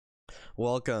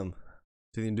Welcome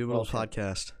to the Indubitables Welcome.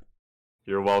 podcast.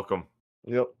 You're welcome.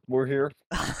 Yep, we're here.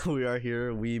 We are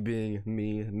here, we being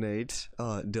me, Nate,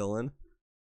 Dylan,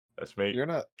 That's me. You're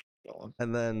not going.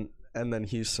 and then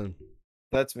Houston.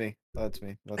 That's me. That's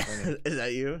me. That's my name. Is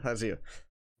that you? That's you.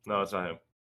 No, it's not him.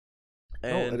 No,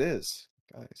 And it is,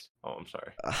 guys. Oh, I'm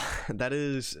sorry. that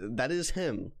is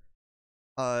him.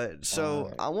 So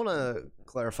Alright. I want to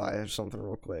clarify something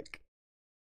real quick.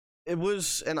 It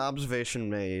was an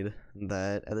observation made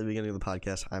that at the beginning of the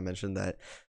podcast I mentioned that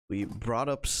we brought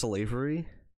up slavery,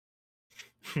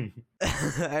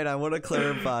 and I want to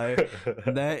clarify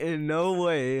that in no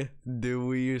way do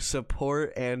we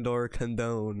support and or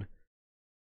condone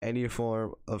any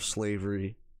form of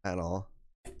slavery at all.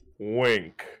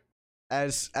 Wink.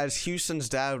 As Houston's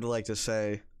dad would like to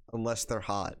say, unless they're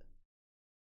hot.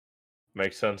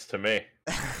 Makes sense to me.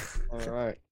 All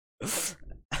right.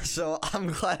 So I'm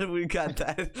glad we got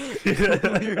that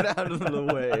cleared out of the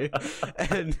way.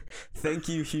 And thank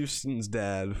you, Houston's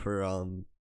dad, for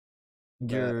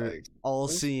your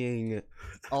all-seeing,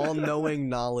 all-knowing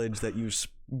knowledge that you've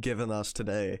given us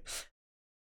today.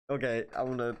 Okay, I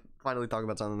want to finally talk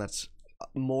about something that's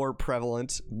more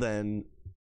prevalent than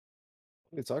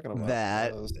What are you talking about?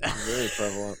 that. That's very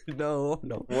prevalent. No.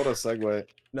 What a segue.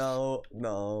 No.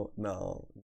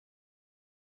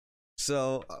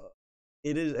 So,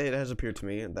 it has appeared to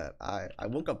me that I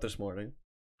woke up this morning,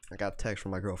 I got a text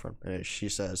from my girlfriend, and she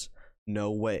says,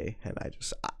 "No way," and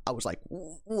I was like,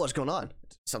 "What's going on?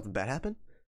 Did something bad happen?"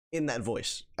 In that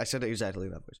voice, I said it exactly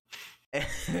in that voice.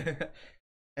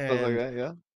 I was like that,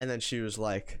 yeah. And then she was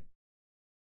like,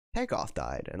 "Takeoff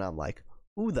died," and I'm like,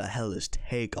 "Who the hell is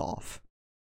Takeoff?"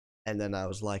 And then I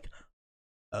was like,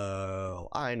 "Oh,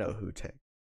 I know who Take.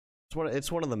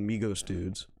 It's one of the Migos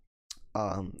dudes.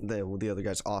 The other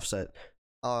guy's Offset.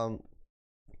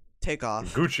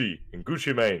 Takeoff.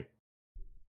 Gucci Mane,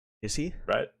 Is he?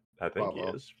 right? I think he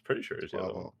Quavo. is. Pretty sure he's the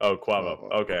other Quavo. one. Oh, Quavo.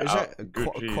 Quavo. Okay. Is that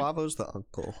Gucci. Quavo's the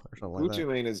uncle or something like Gucci that?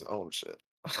 Mane his own shit.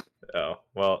 Oh,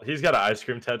 well, he's got an ice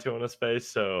cream tattoo on his face,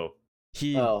 so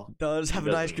He Oh. does have He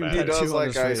an ice doesn't cream matter. tattoo He does on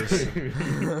like his ice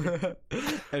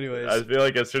face. I Anyways, feel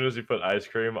like as soon as you put ice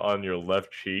cream on your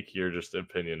left cheek, your just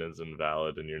opinion is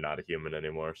invalid and you're not a human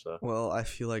anymore. So well, I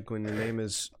feel like when your name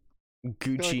is I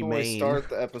feel Gucci like when we Mane. start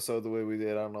the episode the way we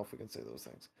did, I don't know if we can say those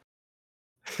things.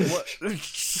 What?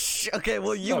 Okay,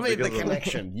 well, you Not made the because of-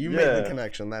 connection. You made the Yeah.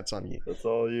 connection. That's on you. That's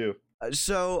all you.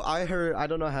 So I heard, I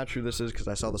don't know how true this is because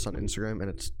I saw this on Instagram and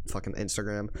it's fucking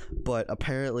Instagram, but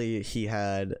apparently he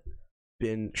had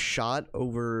been shot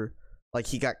over, like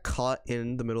he got caught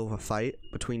in the middle of a fight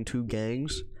between two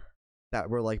gangs that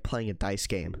were like playing a dice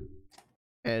game.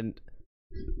 And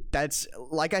that's,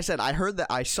 like I said,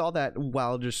 I saw that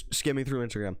while just skimming through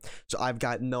Instagram. So I've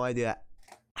got no idea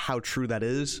how true that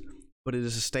is, but it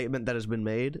is a statement that has been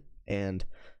made, and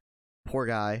poor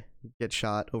guy gets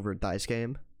shot over a dice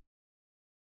game.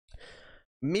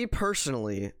 Me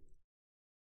personally,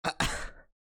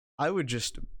 I would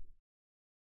just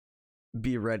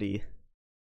be ready.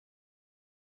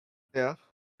 Yeah.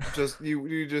 Just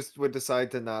you just would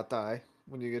decide to not die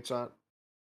when you get shot.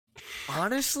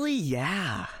 Honestly,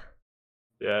 yeah.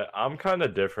 Yeah, I'm kind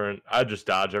of different. I just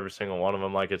dodge every single one of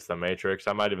them like it's the Matrix.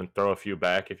 I might even throw a few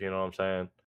back if you know what I'm saying.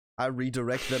 I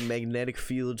redirect the magnetic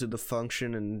field to the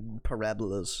function and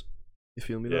parabolas. You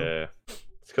feel me though? Yeah,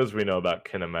 it's because we know about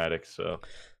kinematics. So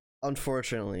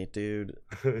Unfortunately, dude.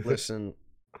 Listen,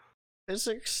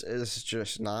 physics is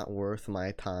just not worth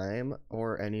my time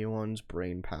or anyone's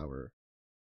brain power.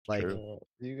 Like, True.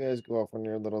 You guys go off on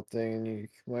your little thing and you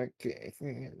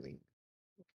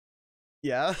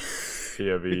yeah.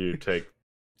 POV, you take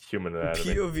human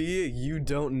anatomy. POV, you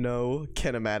don't know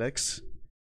kinematics.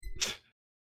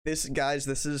 This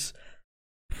is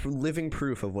living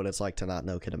proof of what it's like to not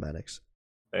know kinematics.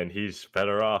 And he's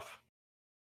better off.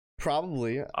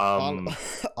 Probably.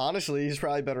 Honestly, he's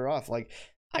probably better off. Like,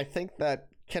 I think that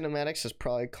kinematics has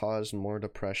probably caused more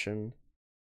depression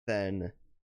than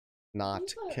not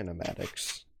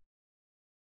kinematics.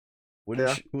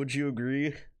 Would you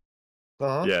agree?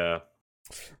 Uh-huh. Yeah,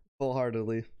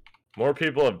 Full-heartedly. more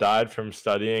people have died from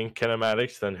studying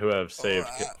kinematics than who have been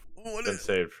What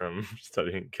saved from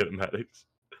studying kinematics.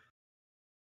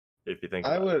 If you think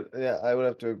about I would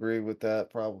have to agree with that,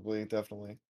 probably,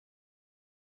 definitely.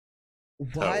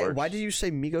 why works. did you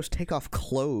say Migos take off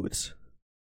clothes?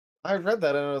 I read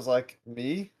that and I was like,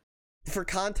 me? For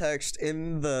context,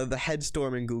 in the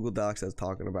headstorm in Google Docs I was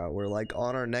talking about, we're like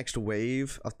on our next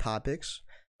wave of topics.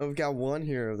 And we've got one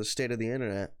here of the state of the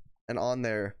internet, and on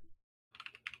there,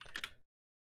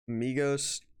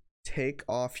 Migos, take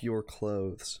off your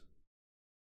clothes.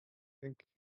 I think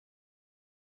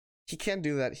He can't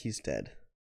do that. He's dead.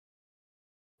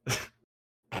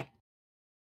 That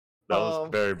was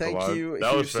very thank blunt. you,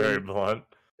 That was very Houston. blunt.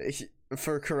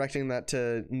 For correcting that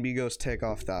to Migos take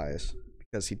off dies,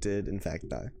 because he did in fact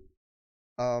die.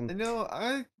 You know,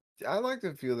 I like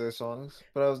a few of their songs,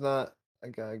 but I was not a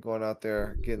guy going out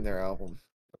there getting their album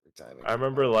every time. I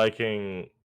remember liking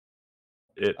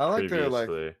it I like their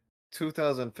previously.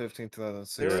 2015,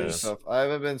 2016 There's- stuff. I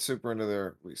haven't been super into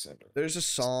their recent. There's a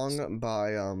song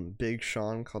by Big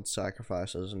Sean called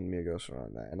Sacrifices, and Migos are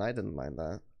on that, and I didn't mind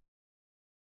that.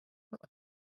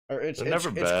 Or it's They're never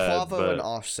it's bad, Quavo and but-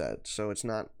 Offset, so it's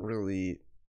not really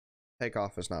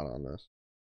Takeoff is not on this.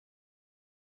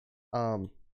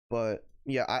 But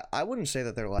yeah, I wouldn't say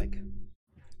that they're like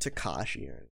Tekashi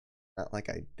or not like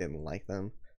I didn't like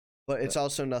them, but it's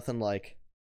also nothing like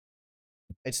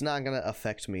it's not gonna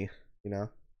affect me, you know.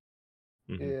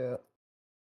 Mhm. Yeah.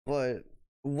 But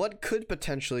what could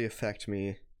potentially affect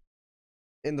me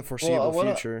in the foreseeable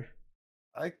future?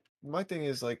 My thing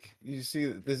is like you see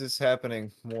that this is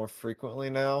happening more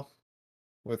frequently now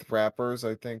with rappers,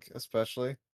 I think,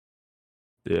 especially.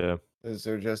 Yeah. Is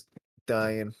they're just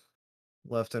dying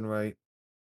left and right,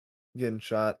 getting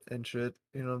shot and shit.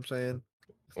 You know what I'm saying?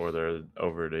 Or they're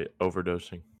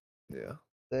overdosing. Yeah.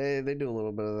 They do a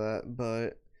little bit of that,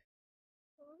 but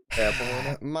Apple in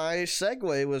it. my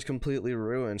segue was completely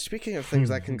ruined. Speaking of things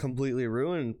that can completely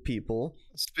ruin people,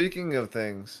 Speaking of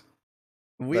things,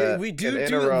 we that we can do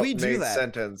interrupt we do Nate's that.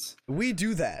 sentence. We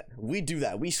do that. We do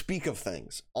that. We speak of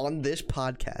things on this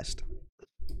podcast.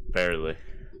 Barely,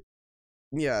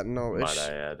 Yeah, no, might it's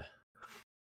I add.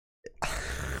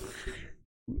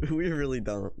 we really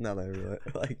don't. Now that I realize,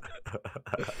 like,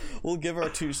 we'll give our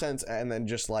 2 cents and then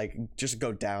just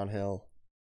go downhill.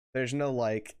 There's no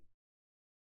like.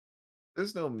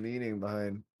 There's no meaning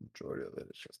behind majority of it.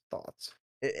 It's just thoughts.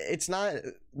 It's not.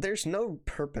 There's no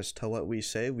purpose to what we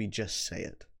say. We just say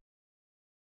it.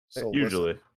 So Usually.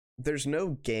 listen. There's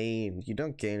no gain. You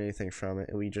don't gain anything from it.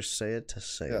 We just say it to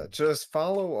say Yeah, it. just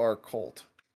follow our cult.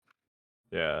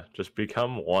 Yeah, just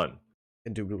become one.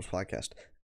 And do Google's podcast.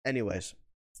 Anyways,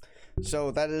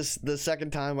 so that is the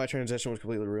second time my transition was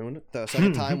completely ruined. The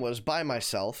second time was by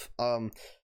myself. I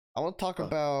want to talk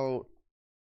about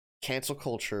cancel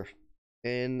culture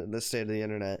in the state of the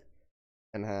internet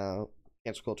and how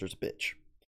cancel culture is a bitch.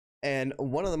 And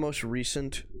one of the most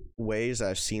recent ways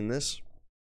I've seen this,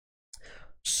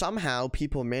 somehow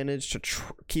people managed to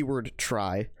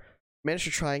managed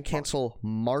to try and cancel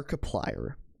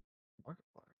Markiplier.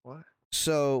 What?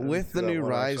 So didn't with see the that new one,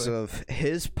 rise actually. of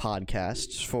his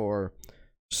podcasts for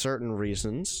certain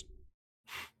reasons,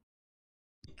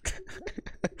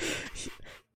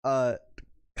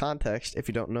 context, if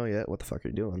you don't know yet, what the fuck are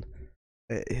you doing?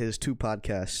 His 2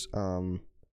 podcasts,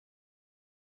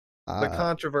 The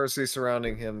controversy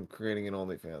surrounding him creating an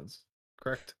OnlyFans,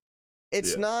 correct? it's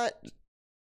Yes. not.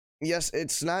 Yes,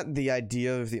 it's not the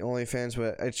idea of the OnlyFans,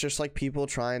 but it's just like people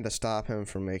trying to stop him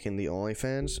from making the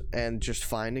OnlyFans and just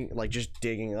just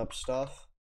digging up stuff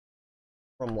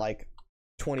from like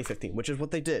 2015, which is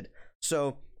what they did.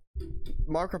 So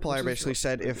Markiplier basically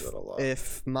said they do that a lot.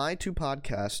 if my 2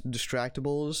 podcasts,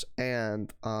 Distractables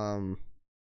and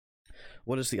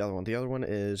what is the other one? The other one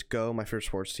is Go, my favorite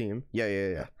sports team.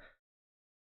 Yeah.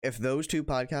 If those 2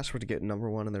 podcasts were to get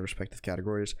 #1 in their respective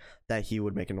categories, that he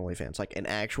would make an OnlyFans. Like an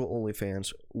actual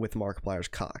OnlyFans with Markiplier's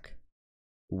cock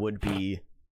would be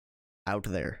out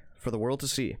there for the world to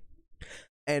see.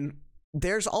 And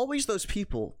there's always those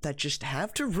people that just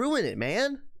have to ruin it,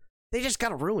 man. They just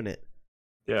gotta ruin it.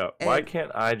 Yeah, why And-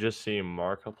 can't I just see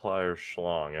Markiplier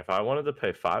schlong? If I wanted to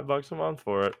pay $5 a month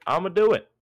for it, I'ma do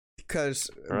it.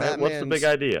 Because All right, that what's the big man's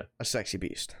idea? a sexy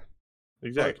beast.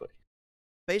 Exactly.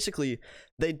 Basically,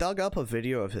 they dug up a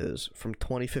video of his from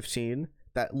 2015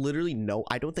 that literally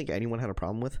I don't think anyone had a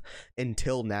problem with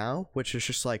until now, which is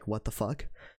just like, what the fuck?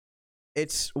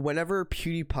 It's whenever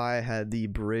PewDiePie had the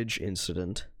bridge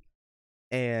incident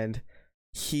and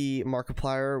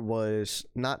Markiplier was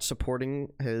not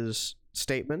supporting his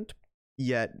statement,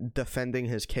 yet defending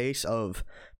his case of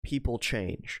people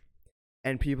change.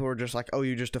 And people were just like, oh,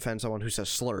 you just defend someone who says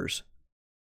slurs.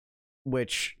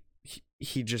 Which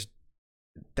he just...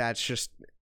 That's just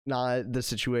not the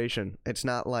situation. It's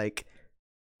not like...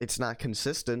 It's not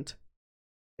consistent.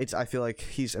 I feel like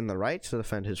he's in the right to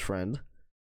defend his friend.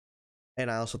 And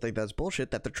I also think that's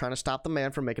bullshit that they're trying to stop the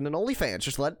man from making an OnlyFans.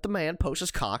 Just let the man post his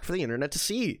cock for the internet to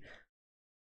see.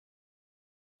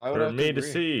 I would For have me to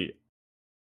agree. see.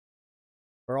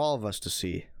 For all of us to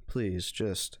see. Please,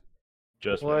 just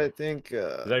Just Well, me. I think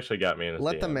It's actually got me in a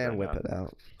let the DM man right whip now. it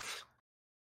out.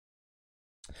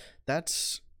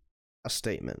 That's a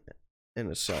statement in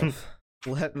itself.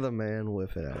 Let the man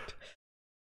whip it out.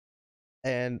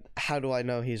 And how do I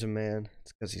know he's a man?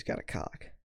 It's because he's got a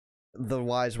cock. The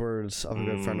wise words of a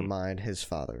good friend of mine, his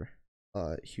father,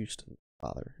 Houston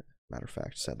father, matter of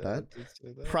fact, said that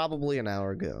probably an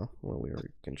hour ago when we were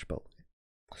in Chipotle.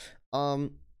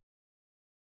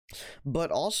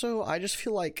 But also, I just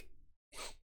feel like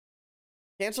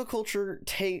cancel culture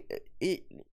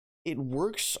it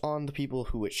works on the people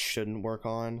who it shouldn't work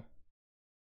on,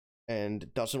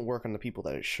 and doesn't work on the people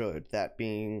that it should. That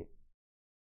being,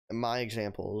 my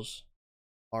examples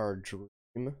are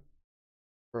Dream,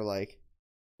 for like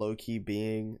low-key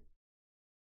being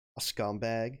a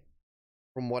scumbag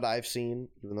from what I've seen,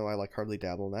 even though I like hardly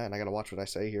dabble in that, and I gotta watch what I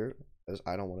say here because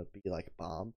I don't want to be like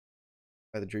bombed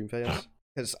by the Dream fans.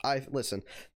 Because listen,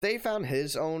 they found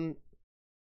his own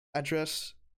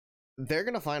address, they're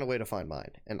gonna find a way to find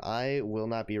mine, and I will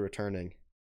not be returning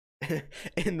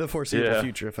in the foreseeable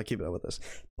future if I keep it up with this.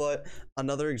 But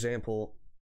another example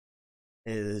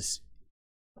is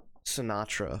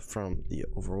Sinatra from the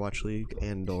Overwatch League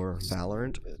and/or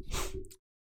Valorant,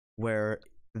 where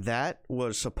that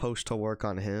was supposed to work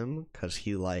on him because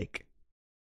he like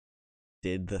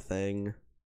did the thing.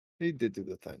 He did do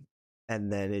the thing,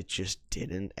 and then it just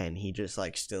didn't, and he just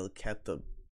like still kept the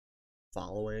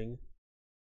following.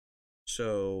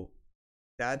 So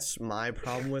that's my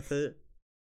problem with it.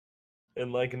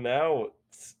 And like now,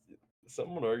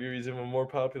 some would argue he's even more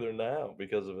popular now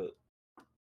because of it.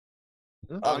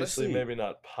 Obviously, Honestly, maybe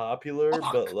not popular,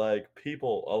 but like a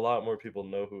lot more people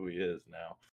know who he is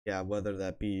now. Yeah, whether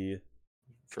that be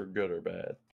for good or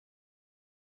bad.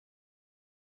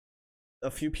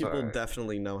 A few people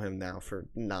definitely know him now for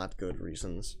not good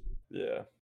reasons. Yeah.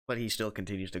 But he still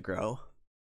continues to grow.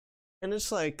 And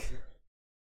it's like,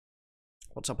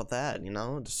 what's up with that, you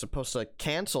know? It's supposed to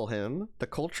cancel him. The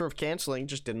culture of canceling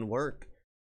just didn't work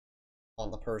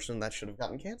on the person that should have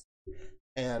gotten canceled.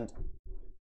 And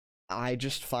I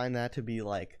just find that to be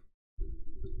like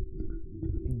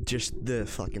just the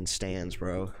fucking stands,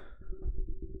 bro.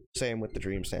 Same with the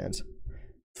Dream stands.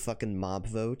 Fucking mob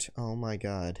vote. Oh my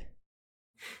god.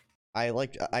 I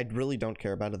really don't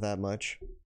care about it that much.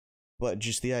 But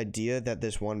just the idea that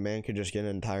this one man could just get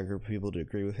an entire group of people to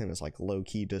agree with him is like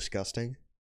low-key disgusting.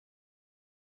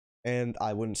 And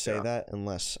I wouldn't say that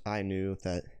unless I knew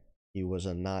that he was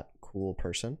a not cool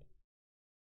person.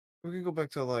 We can go back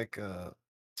to like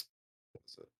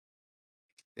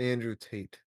Andrew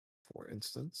Tate, for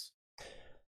instance.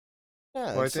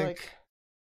 Yeah, who it's I think like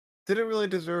didn't really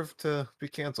deserve to be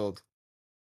canceled.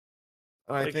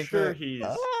 I Like, think sure, that he's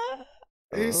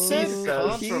he said says-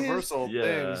 controversial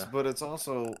Yeah. things, but it's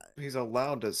also he's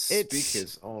allowed to speak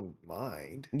his own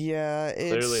mind. Yeah,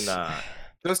 it's clearly not.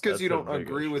 Just because That's you a don't big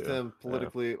agree with issue. him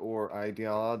politically or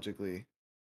ideologically,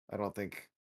 I don't think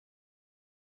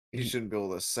he shouldn't be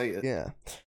able to say it. Yeah.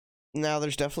 Now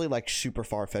there's definitely like super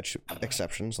far-fetched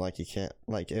exceptions, like you can't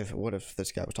what if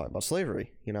this guy was talking about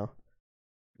slavery, you know?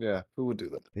 Yeah, who would do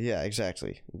that? Yeah,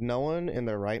 exactly. No one in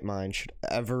their right mind should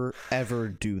ever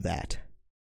do that.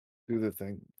 Do the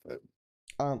thing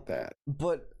that.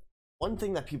 But one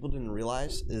thing that people didn't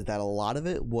realize is that a lot of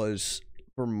it was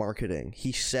for marketing.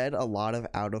 He said a lot of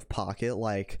out of pocket,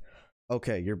 like,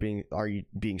 okay, are you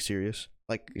being serious?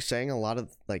 Like saying a lot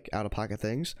of like out of pocket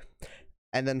things,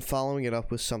 and then following it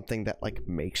up with something that like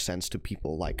makes sense to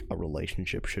people, like a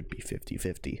relationship should be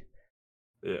 50-50.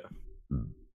 Yeah.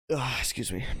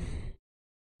 Excuse me.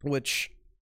 Which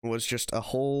was just a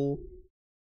whole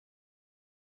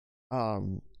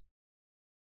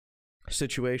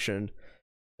situation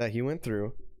that he went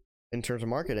through in terms of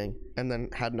marketing, and then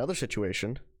had another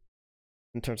situation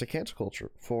in terms of cancel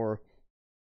culture for,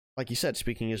 like you said,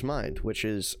 speaking his mind, which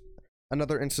is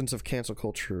another instance of cancel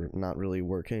culture not really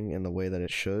working in the way that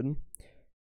it should.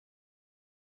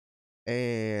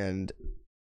 And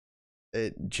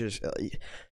it just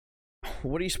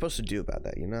what are you supposed to do about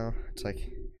that, you know? It's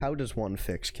like, how does one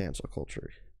fix cancel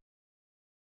culture?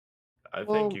 I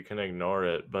think you can ignore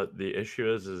it, but the issue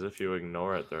is if you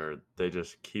ignore it, they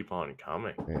just keep on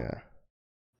coming. Yeah.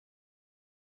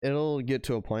 It'll get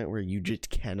to a point where you just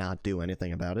cannot do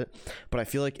anything about it. But I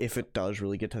feel like if it does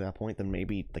really get to that point, then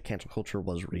maybe the cancel culture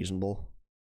was reasonable.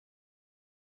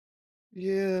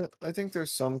 Yeah, I think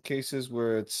there's some cases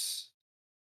where it's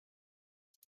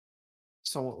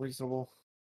somewhat reasonable.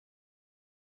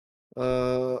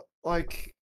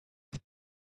 Like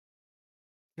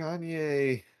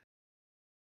Kanye,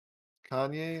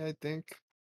 I think.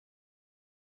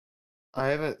 I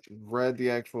haven't read the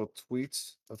actual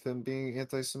tweets of him being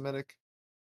anti-Semitic,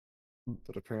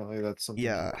 but apparently that's something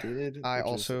Yeah, he did. I which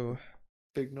is also a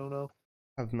big no-no.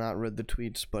 have not read the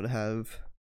tweets, but have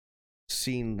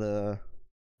seen the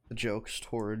jokes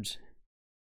towards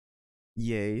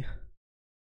Ye.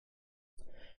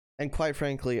 And quite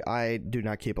frankly, I do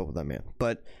not keep up with that man.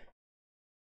 But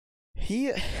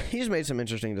he's made some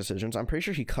interesting decisions. I'm pretty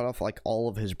sure he cut off like all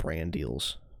of his brand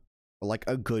deals. Like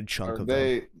a good chunk Or of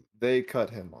them. they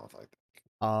cut him off, I think.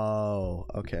 Oh,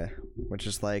 okay. Which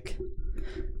is like,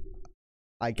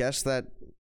 I guess that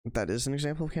is an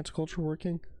example of cancel culture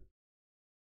working.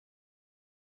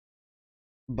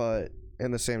 But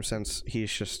in the same sense,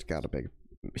 he's just got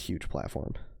a huge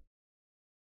platform.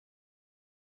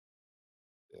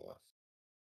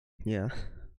 Yeah.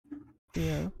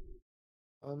 Yeah.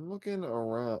 I'm looking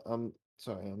around. I'm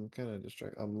sorry, I'm kind of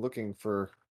distracted. I'm looking for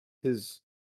his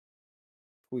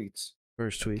tweets.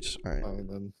 First tweets. All right. Find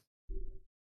them.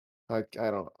 I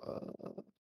don't.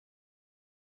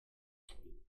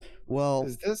 Well,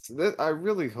 Is this? I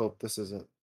really hope this isn't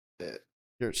it.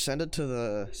 here, send it to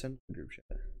the group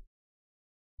chat.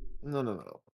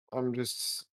 No. I'm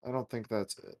just. I don't think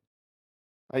that's it.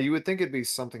 You would think it'd be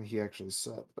something he actually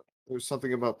said, but there's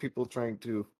something about people trying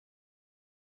to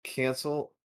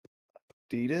cancel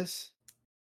Adidas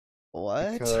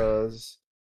What? because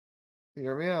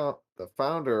hear me out. The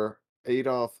founder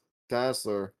Adolf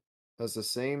Dassler has the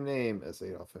same name as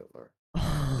Adolf Hitler.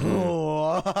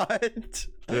 What?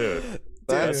 Dude,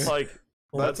 That's that's like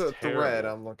That's a terrible. thread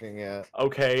I'm looking at.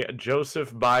 Okay,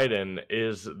 Joseph Biden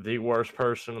is the worst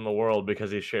person in the world because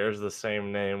he shares the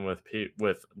same name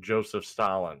with Joseph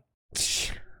Stalin.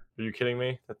 Are you kidding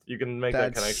me? You can make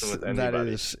that connection with anybody. That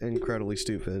is incredibly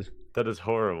stupid. That is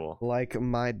horrible. Like,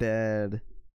 my dad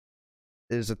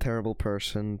is a terrible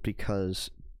person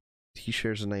because he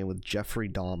shares a name with Jeffrey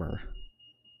Dahmer.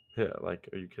 Yeah, like,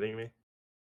 are you kidding me?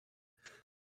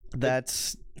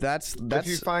 That's If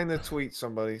you find the tweet,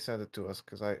 somebody send it to us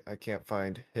because I can't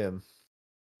find him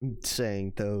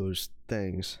saying those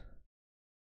things.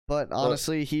 But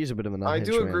honestly, he's a bit of an I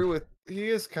unhinged do agree man. with he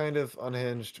is kind of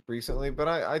unhinged recently, but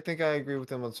I think I agree with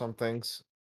him on some things,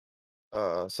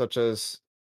 such as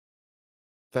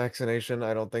vaccination.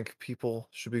 I don't think people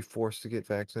should be forced to get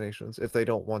vaccinations if they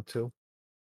don't want to.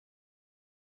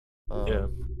 Yeah.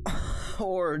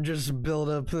 Or just build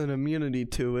up an immunity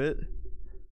to it.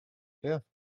 Yeah.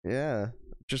 Yeah.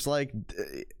 Just like,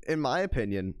 in my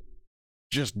opinion,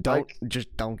 just don't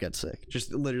get sick.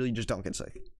 Just literally just don't get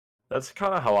sick. That's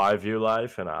kind of how I view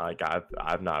life, and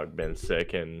I've not been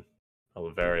sick in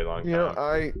a very long time. You know,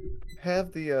 I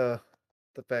have the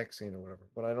vaccine or whatever,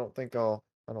 but I don't think I'll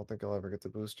ever get the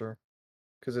booster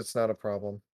because it's not a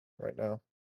problem right now.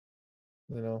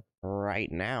 You know, Right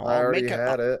now, I already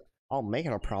had it. I'll make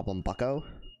it a problem, bucko.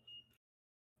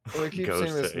 Well, they keep Goes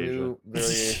seeing to this Asia. new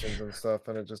variations and stuff,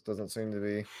 and it just doesn't seem to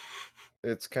be.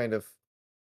 It's kind of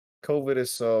COVID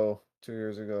is so 2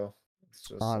 years ago. It's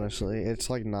just Honestly, it's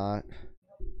like not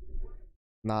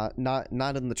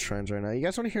in the trends right now. You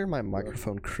guys want to hear my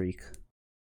microphone creak?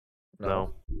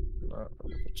 No.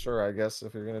 Sure, I guess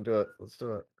if you're gonna do it, let's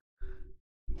do it.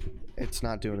 It's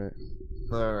not doing it.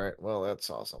 All right. Well, that's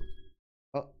awesome.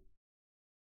 Oh,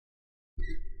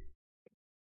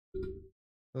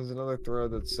 There's another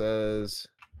thread that says,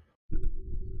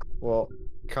 "Well,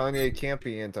 Kanye can't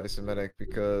be anti-Semitic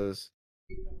because."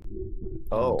 no,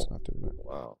 Oh, it's not doing it.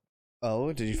 wow.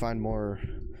 Oh, did you find more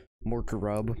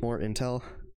grub, more intel?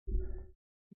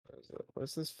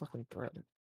 What's this fucking thread?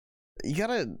 You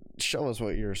gotta show us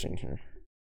what you're seeing here.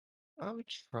 I'm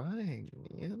trying,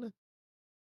 man. I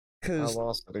Because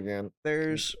lost it again.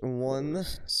 there's one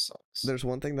This sucks. there's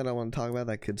one thing that I want to talk about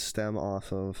that could stem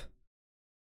off of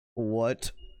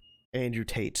what Andrew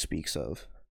Tate speaks of,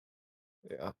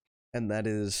 Yeah. and that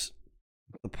is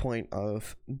the point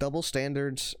of double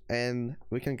standards, and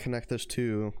we can connect this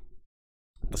to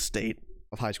the state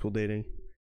of high school dating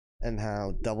and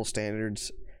how double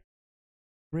standards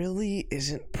really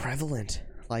isn't prevalent,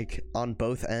 like on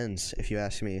both ends, if you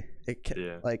ask me. It can,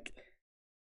 Yeah. like,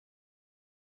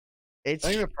 it's I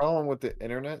think the problem with the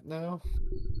internet now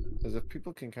is if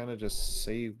people can kind of just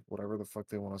say whatever the fuck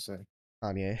they want to say.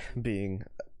 Kanye being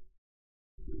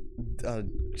a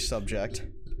subject.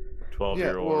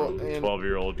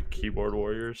 12-year-old keyboard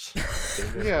warriors.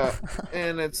 Yeah,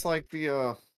 and it's like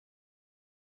the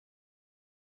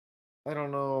I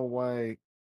don't know why.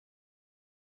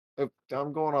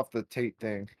 I'm going off the Tate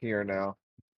thing here now,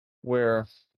 where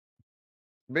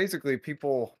basically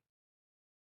people,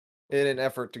 in an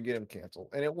effort to get him canceled,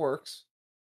 and it works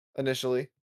initially.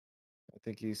 I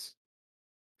think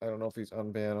I don't know if he's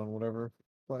unbanned on whatever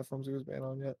platforms he was banned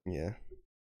on yet, Yeah.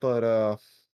 but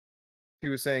he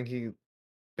was saying he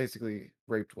basically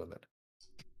raped women,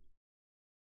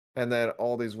 and then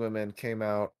all these women came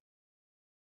out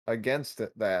against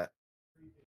that,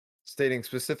 stating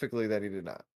specifically that he did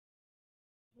not.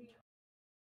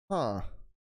 Huh.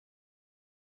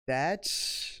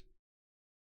 That's...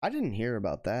 I didn't hear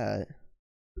about that.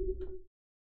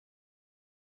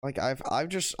 Like, I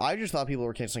just thought people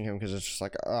were canceling him because it's just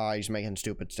like, he's making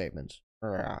stupid statements.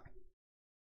 Well,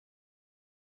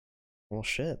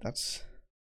 shit, that's...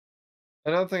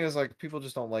 Another thing is, like, people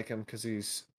just don't like him because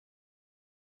he's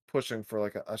pushing for,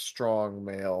 like, a strong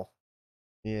male.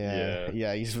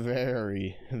 Yeah, he's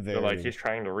very, very... Like, he's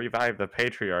trying to revive the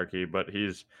patriarchy, but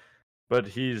he's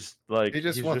like... He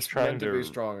just he's wants just trying men to be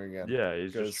strong again. Yeah,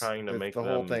 he's just trying to make the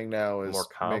them whole thing now is more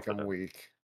make them confident. weak.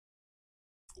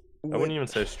 I wouldn't even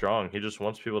say strong. He just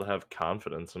wants people to have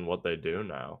confidence in what they do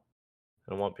now.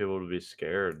 I don't want people to be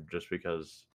scared just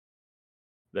because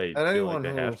they feel like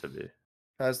they have to be.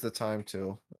 Has the time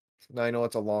to. Now, I know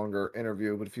it's a longer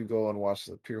interview, but if you go and watch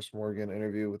the Piers Morgan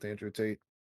interview with Andrew Tate,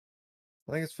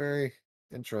 I think it's very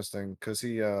interesting because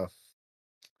he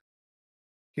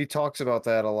talks about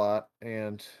that a lot.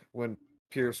 And when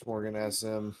Piers Morgan asks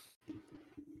him,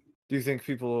 do you think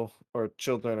people or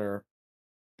children or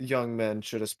young men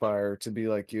should aspire to be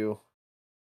like you?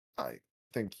 I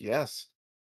think yes.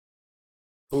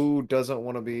 Who doesn't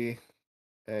want to be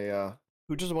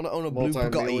who doesn't want to own a blue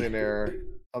Bugatti?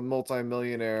 A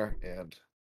multimillionaire and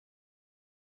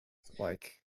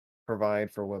like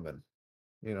provide for women,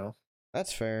 you know?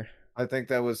 That's fair. I think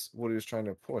that was what he was trying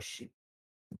to push.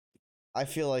 I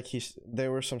feel like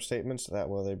there were some statements that,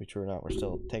 whether they be true or not, were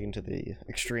still taken to the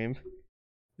extreme.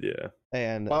 Yeah.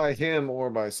 And by him or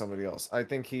by somebody else. I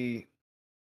think he,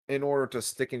 in order to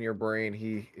stick in your brain,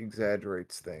 he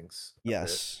exaggerates things.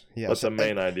 Yes. But the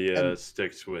main idea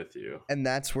sticks with you. And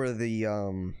that's where the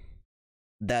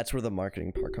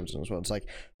marketing part comes in as well. It's like,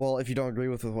 well, if you don't agree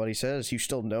with what he says, you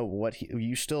still know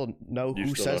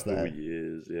who says that. Who he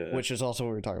is, yeah. Which is also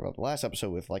what we were talking about the last episode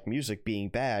with like music being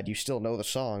bad. You still know the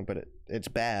song, but it's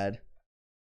bad.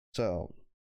 So.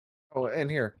 Oh, and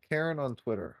here, Karen on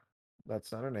Twitter.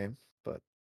 That's not her name, but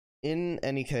in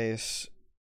any case,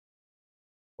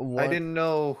 I didn't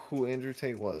know who Andrew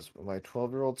Tate was, but my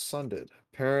 12-year-old son did.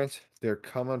 Parents, they're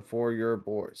coming for your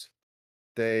boys.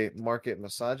 They market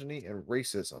misogyny and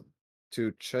racism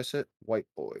to Cheshire white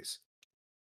boys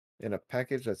in a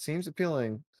package that seems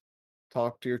appealing.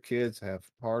 Talk to your kids, have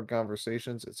hard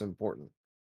conversations. It's important.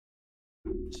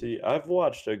 See, I'd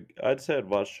watched a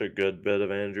good bit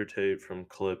of Andrew Tate from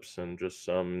clips and just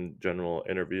some general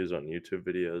interviews on YouTube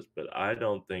videos, but I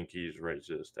don't think he's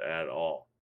racist at all.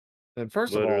 And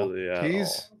first of all,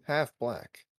 he's half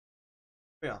black.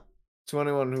 Yeah. To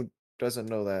anyone who doesn't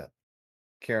know that,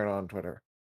 Karen on Twitter.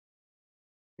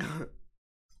 I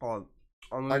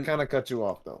kind of cut you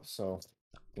off though, so.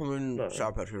 I'm in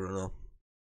South Patrick right now.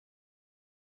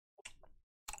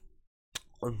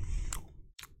 Right.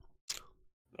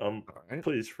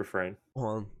 Please refrain. Hold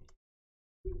on.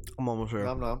 I'm almost here.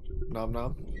 Nom nom. Nom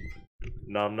nom.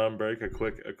 Nom nom break. A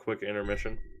quick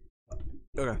intermission.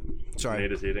 Okay. Sorry.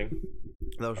 Nate is eating.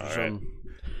 That was just some...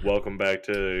 Welcome back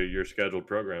to your scheduled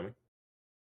programming.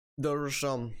 There was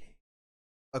some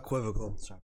equivocal.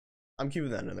 Sorry. I'm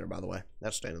keeping that in there, by the way.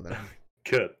 That's staying in there.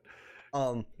 Good.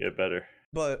 Get better.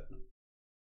 But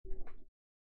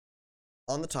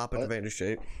on the topic of Andrew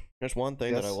Tate, there's one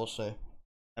thing that I will say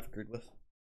I've agreed with.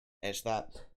 And it's that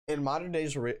in modern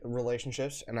days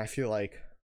relationships, and I feel like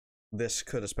this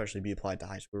could especially be applied to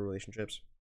high school relationships,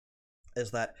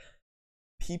 is that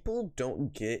people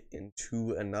don't get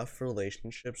into enough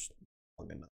relationships long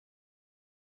enough.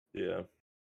 Yeah.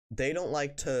 They don't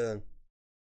like to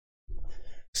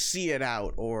see it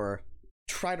out or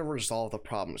try to resolve the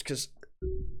problems, because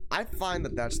I find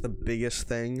that that's the biggest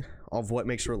thing of what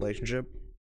makes a relationship,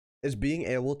 is being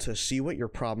able to see what your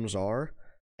problems are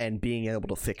and being able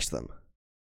to fix them,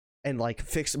 and like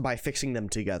fixing them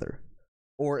together.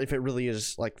 Or if it really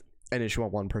is like an issue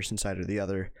on one person's side or the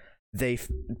other, they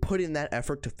put in that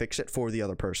effort to fix it for the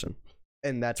other person.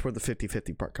 And that's where the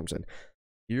 50-50 part comes in.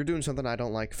 You're doing something I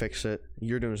don't like, fix it.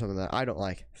 You're doing something that I don't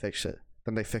like, fix it.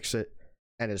 Then they fix it,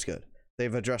 and it's good.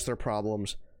 They've addressed their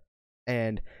problems,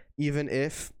 and even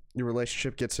if your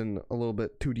relationship gets in a little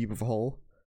bit too deep of a hole,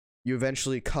 you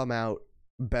eventually come out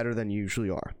better than you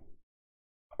usually are.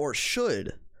 Or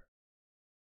should.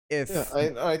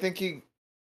 I think he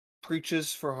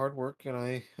preaches for hard work, and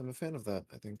I am a fan of that.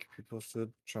 I think people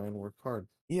should try and work hard.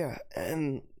 Yeah,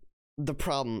 and the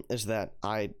problem is that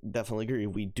I definitely agree.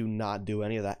 We do not do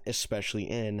any of that, especially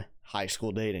in high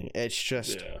school dating. It's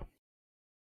just... Yeah.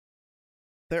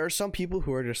 There are some people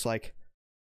who are just like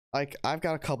I've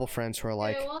got a couple friends who are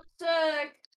like... Hey, what's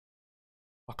sick?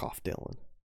 Fuck off, Dylan.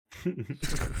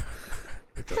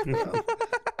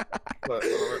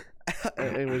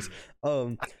 Anyways,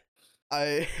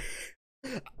 I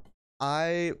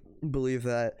I believe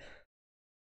that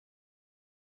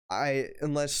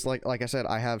unless like I said,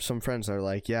 I have some friends that are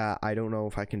like, yeah, I don't know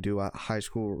if I can do high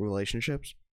school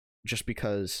relationships just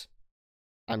because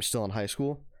I'm still in high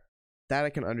school. That I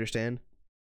can understand.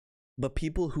 But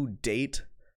people who date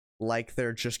like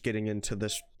they're just getting into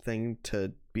this thing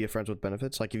to be a friends with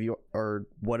benefits, like if you or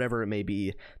whatever it may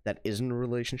be that isn't a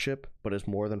relationship but is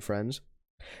more than friends.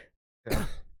 Yeah.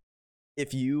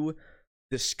 If you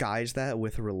disguise that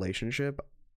with a relationship,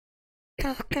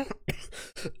 it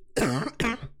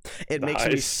makes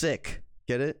me sick.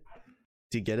 Get it?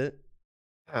 Do you get it?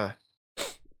 Ah, that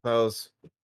was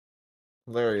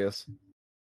hilarious.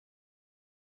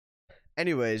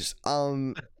 Anyways,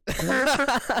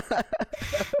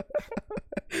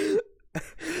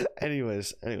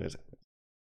 anyways,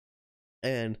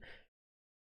 and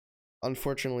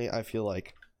unfortunately, I feel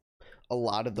like a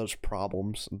lot of those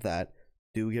problems that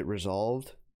do get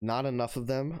resolved, not enough of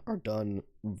them are done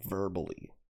verbally,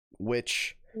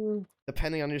 which,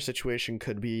 depending on your situation,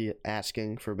 could be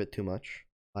asking for a bit too much,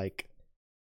 like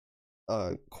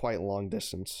a quite long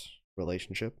distance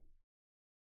relationship.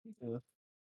 Yeah.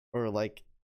 Or like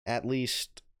at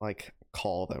least like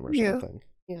call them or Yeah. something.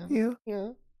 Yeah. You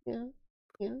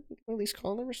can at least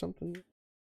call them or something.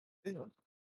 Yeah.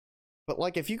 But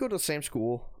like if you go to the same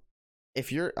school,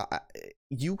 if you're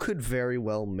you could very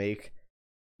well make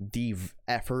the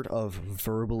effort of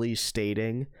verbally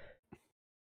stating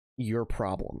your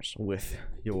problems with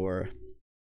your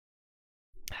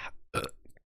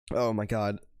oh my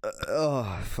god.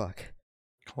 Oh fuck.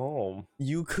 Calm.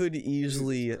 You could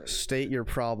easily state your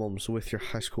problems with your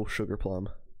high school sugar plum.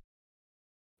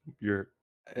 Yeah.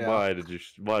 Yeah. Why did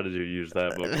you use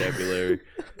that vocabulary?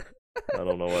 I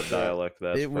don't know what dialect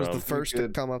that's It was from. the first to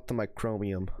come up to my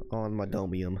chromium on my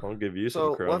domium. I'll give you some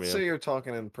So chromium. let's say you're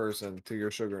talking in person to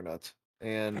your sugar nuts,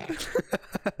 and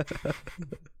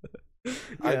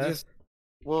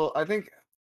I think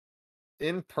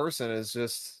in person is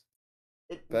just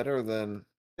better than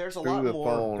There's a through lot the more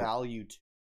phone. value to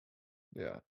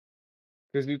Yeah,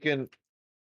 because you can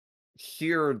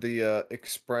hear the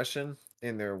expression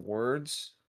in their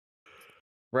words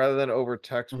rather than over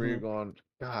text where you're going,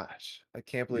 gosh, I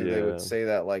can't believe they would say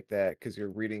that like that, because you're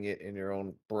reading it in your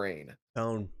own brain.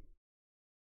 tone.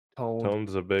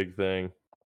 Tone's a big thing.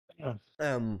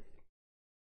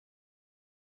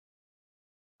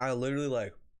 I literally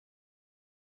like.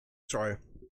 Sorry,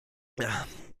 I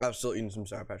was still eating some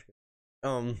Sour Patch Kids.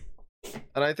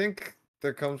 And I think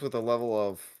there comes with a level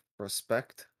of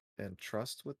respect and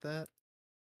trust with that,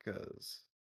 because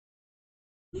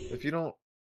if you don't,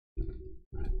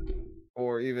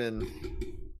 or even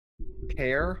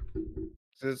care,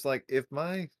 so it's like if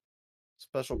my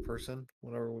special person,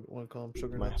 whatever we want to call them,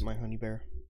 sugar nuts, my honey bear.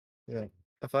 yeah.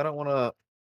 If I don't want to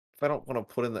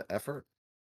put in the effort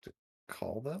to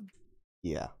call them,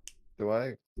 Yeah. do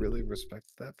I really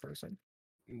respect that person?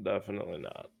 Definitely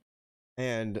not.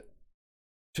 And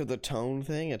to the tone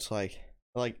thing, it's like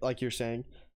you're saying,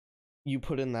 you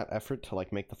put in that effort to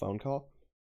like make the phone call.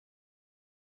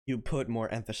 You put more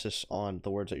emphasis on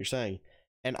the words that you're saying.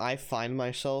 And I find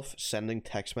myself sending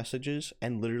text messages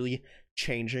and literally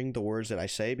changing the words that I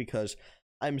say because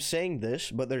I'm saying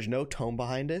this, but there's no tone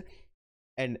behind it.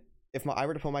 And if I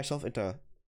were to put myself into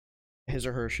his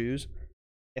or her shoes,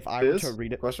 if I were to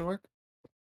read it, question mark,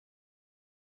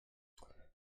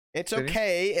 it's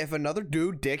okay if another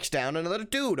dude dicks down another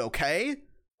dude, okay?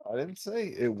 I didn't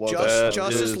say it was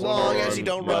Just as long as you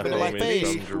don't rub it in my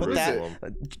face.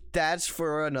 But that's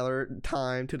for another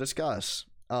time to discuss.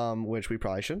 Which we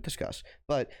probably shouldn't discuss.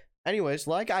 But anyways,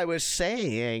 like I was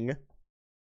saying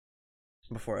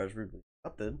before I was rudely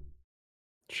interrupted.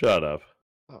 Shut up.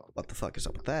 Oh. What the fuck is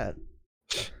up with that?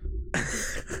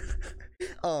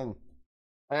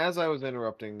 As I was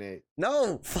interrupting Nate.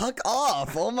 No, fuck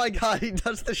off. Oh my god, he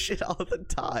does this shit all the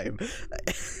time.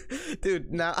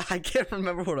 Dude, now I can't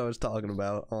remember what I was talking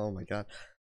about. Oh my god.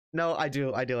 No, I do.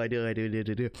 If I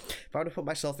were to put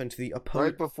myself into the opposing...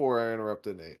 Right before I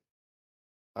interrupted Nate,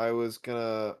 I was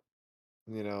gonna,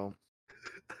 I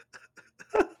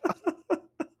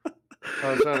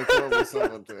was trying to come up with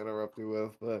something to interrupt you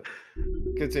with, but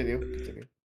continue.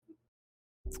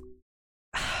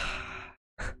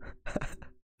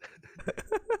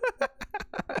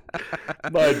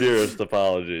 My dearest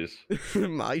apologies.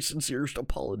 My sincerest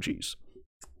apologies.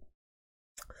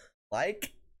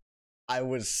 Like I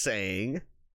was saying,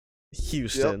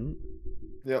 Houston.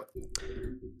 Yep.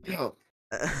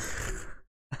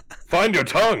 Find your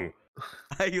tongue.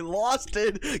 I lost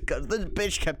it because this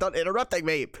bitch kept on interrupting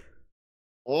me.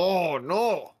 Oh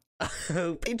no!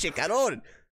 Pinche cabrón.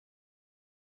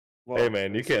 Hey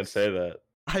man, you can't say that.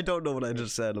 I don't know what I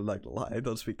just said. I'm not gonna lie. I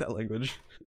don't speak that language.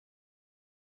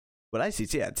 But I see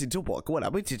to walk what I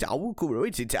went to Speaking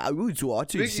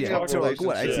of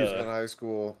relationships in high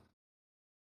school,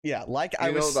 yeah, like you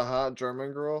I was know the hot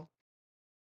German girl.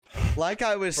 like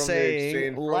I was From the saying,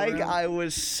 exchange like program? I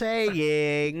was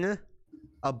saying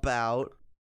about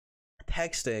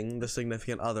texting the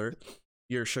significant other,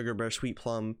 your sugar bear, sweet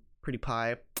plum, pretty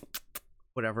pie,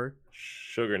 whatever.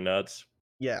 Sugar nuts.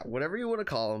 Yeah, whatever you want to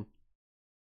call them.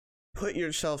 Put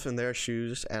yourself in their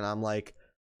shoes, and I'm like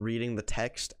reading the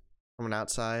text from an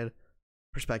outside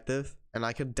perspective, and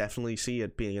I could definitely see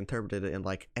it being interpreted in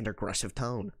like an aggressive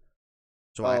tone.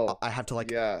 So I have to like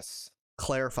yes.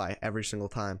 clarify every single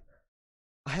time.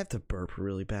 I have to burp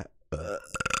really bad.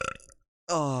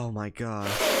 Oh my god.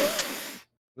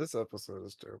 This episode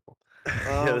is terrible.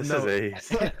 Yeah, this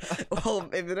is easy. Well,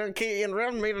 if you don't keep in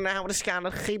run me now, this kind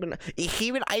of geven. Ik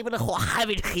geven even gewoon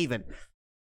geven.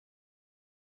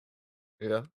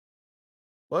 Yeah.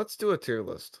 Let's do a tier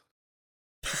list.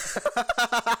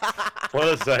 What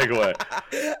a segue.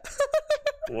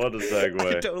 What a I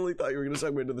segue. totally thought you were gonna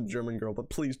segue into the German girl, but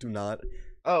please do not.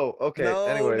 Oh, okay. No,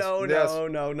 Anyways, no, yes,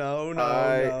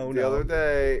 no. The other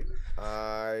day,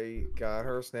 I got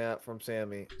her snap from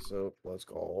Sammy, so let's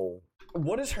go.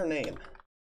 What is her name?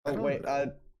 I Oh don't wait,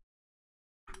 know.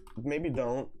 maybe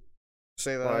don't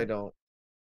say that. Well, I don't.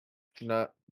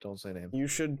 Don't say name. You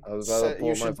should. I was about to pull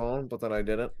you up my should phone, but then I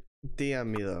didn't. DM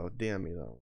me though. DM me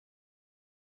though.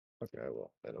 Okay, I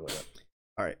will. In a minute.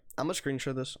 All right, I'm gonna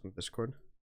screenshot this on Discord.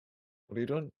 What are you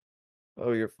doing?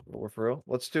 Oh, we're for real?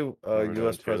 Let's do We're doing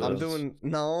US tier presidents. I'm doing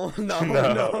no.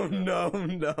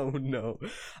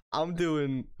 I'm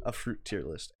doing a fruit tier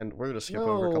list, and we're gonna skip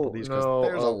over a couple of these because No,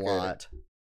 there's a okay. lot.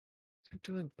 I'm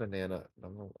doing banana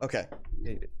number one. Okay.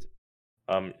 Hate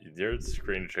it. Your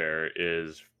screen share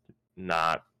is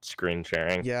not screen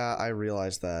sharing. Yeah, I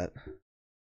realized that.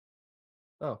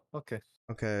 Oh, okay.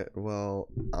 Okay, well,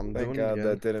 I'm Thank doing God it that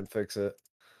again. didn't fix it.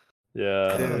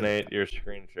 Yeah, Dude. Nate, your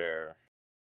screen share.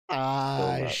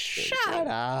 not screen Shut sharing.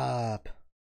 up.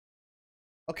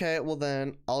 Okay, well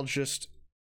then I'll just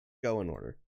go in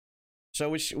order. So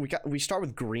we start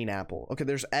with green apple. Okay,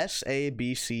 there's S, A,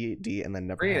 B, C, D, and then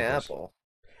never Green have this. apple.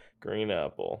 Green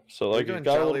apple. So Are you like doing it's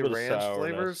got a Jolly little bit Ranch of sourness.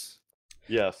 flavors?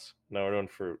 Yes. No, we're doing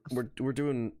fruit.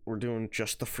 We're doing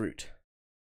just the fruit.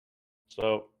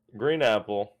 So green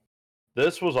apple.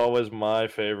 This was always my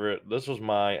favorite. This was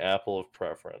my apple of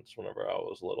preference whenever I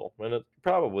was little, and it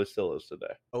probably still is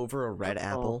today. Over a red Oh.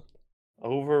 apple.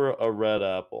 Over a red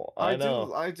apple. I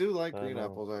know. I do like I green know.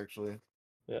 apples actually.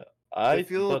 Yeah. They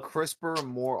feel but, crisper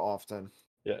more often.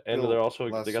 yeah, and feel they're also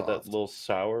less they got that soft. little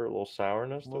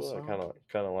sourness to Little it. I sour?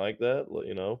 kind of like that.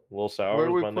 You know, little sour Where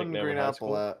are was we my putting nickname green in high apple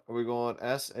school. at? Are we going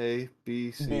S, A,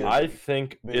 B, C? B. or I D?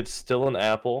 think B. it's still an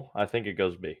apple. I think it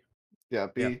goes B. Yeah,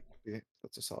 B. Yeah. B.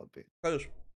 That's a solid B. Because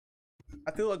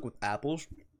I feel like with apples,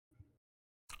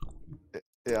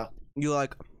 Yeah. you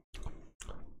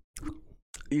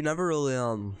never really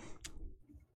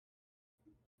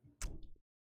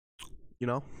you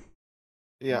know.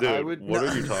 Yeah, Dude, I would. what No.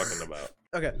 are you talking about?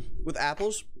 Okay, with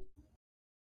apples,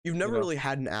 you've never know. really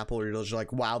had an apple where you're just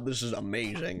like, wow, this is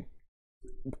amazing.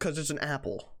 Because it's an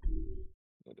apple.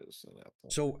 It is an apple.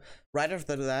 So right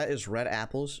after that is red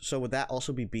apples. So would that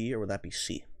also be B or would that be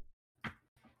C?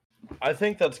 I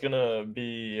think that's gonna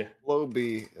be. Low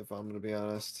B, if I'm gonna be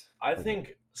honest. I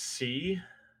think C,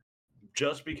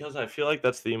 just because I feel like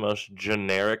that's the most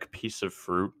generic piece of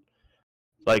fruit.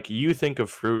 Like you think of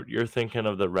fruit, you're thinking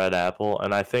of the red apple,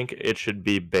 and I think it should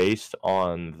be based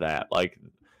on that. Like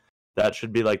that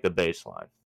should be like the baseline.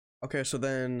 Okay, so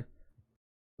then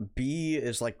B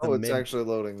is like the Oh, it's mid. actually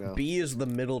loading now. B is the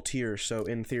middle tier, so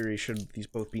in theory, should these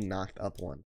both be knocked up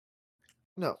one?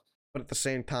 No. But at the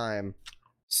same time,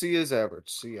 C is average.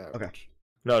 C average.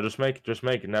 No, just make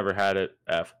never had it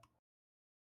F,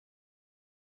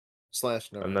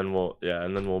 Slash no. and then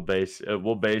we'll base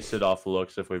it off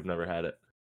looks if we've never had it.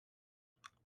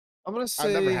 I'm gonna say.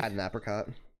 I've never had an apricot.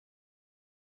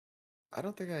 I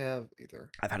don't think I have either.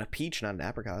 I've had a peach, not an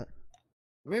apricot.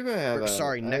 Maybe I have.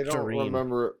 Sorry, nectarine.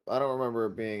 I don't remember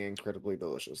it being incredibly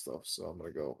delicious though. So I'm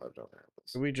gonna go. I've never had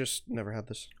this. We just never had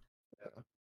this. Yeah.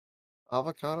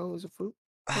 Avocado is a fruit.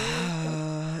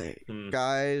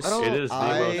 Guys, I don't. It is the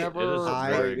I most- never it is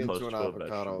very very close into an to a avocado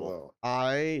vegetable. though.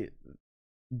 I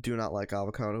do not like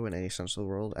avocado in any sense of the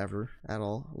world ever at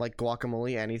all. Like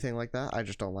guacamole, anything like that, I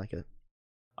just don't like it.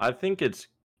 I think it's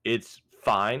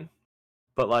fine,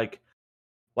 but like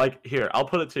here, I'll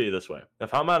put it to you this way: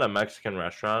 if I'm at a Mexican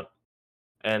restaurant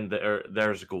and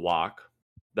there's guac,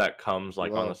 that comes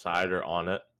like on the Wow. side or on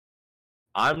it.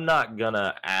 I'm not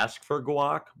gonna ask for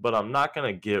guac, but I'm not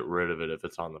gonna get rid of it if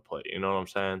it's on the plate. You know what I'm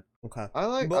saying? Okay.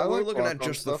 I But we're like looking guac at on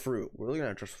just the stuff. fruit. We're looking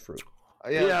at just the fruit.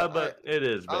 Yeah, but it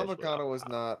is basically avocado is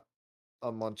not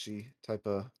a munchy type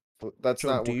of food. That's So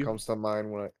not do what you? comes to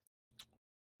mind when I.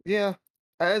 Yeah,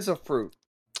 as a fruit.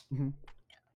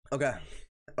 Okay.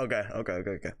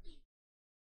 Okay.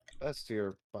 That's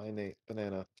your finite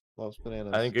banana. Loves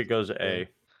bananas. I think it goes A.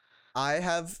 I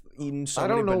have eaten so I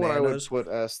many don't know what I would bananas put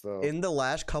S though. in the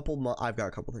last couple months. I've got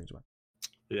a couple things about.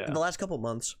 Yeah. In the last couple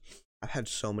months, I've had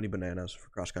so many bananas for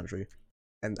cross country,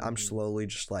 and I'm slowly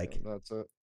just like That's it.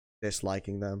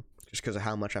 disliking them just because of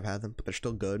how much I've had them. But they're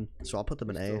still good, so I'll put them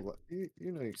in A. You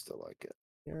know you still like it.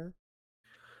 Yeah.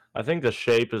 I think the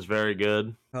shape is very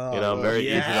good. Oh, very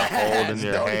easy to hold in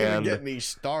your don't hand. even get me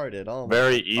started. Oh,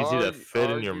 Very easy to fit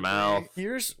in your arguably- mouth.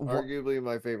 Here's Arguably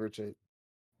my favorite shape.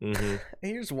 Hmm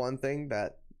here's one thing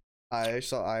that I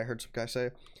heard some guy say.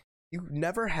 You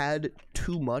never had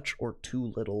too much or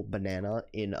too little banana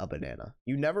in a banana.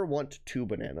 You never want 2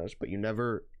 bananas, but you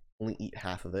never only eat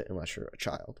half of it unless you're a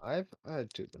child. I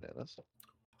had 2 bananas.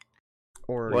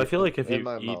 Or Well, I feel like if in you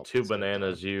my eat mouth 2 at the same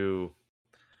bananas,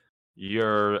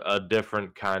 you're a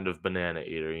different kind of banana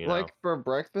eater. You know. Like for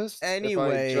breakfast,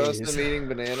 Anyways. if I just am eating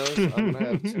bananas, I'm gonna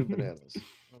have 2 bananas. You know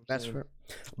what I'm that's saying? fair.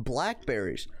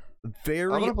 Blackberries, very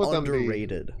gonna put them B.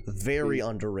 underrated. Very B.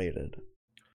 underrated.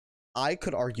 I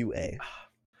could argue A.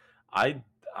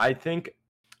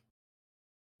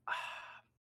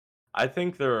 I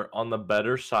think they're on the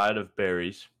better side of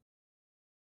berries,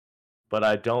 but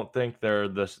I don't think they're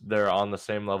on the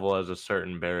same level as a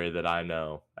certain berry that I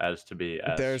know as to be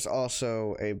S. There's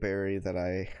also a berry that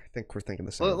I think we're thinking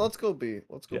the same. Let's go B.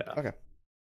 Let's go. Yeah. B. Okay.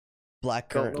 Don't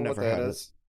Blackcurrant, know what never that had it.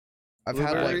 is. I've had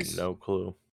like Blueberries? no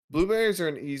clue. Blueberries are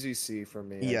an easy C for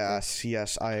me.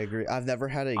 yes, I agree. I've never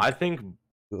had a I think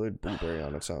good blueberry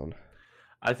on its own.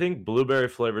 blueberry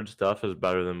flavored stuff is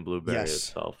better than blueberry Yes.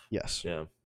 itself. Yes. Yeah.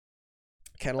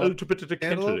 Cantaloupe.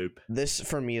 Cantaloupe. This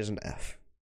for me is an F.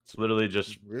 It's literally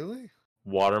just Really?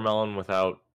 watermelon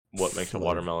without what makes a Flavor.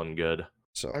 watermelon good.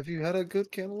 So Have you had a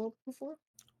good cantaloupe before?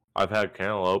 I've had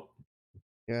cantaloupe.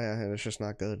 yeah, and it's just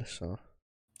not good. So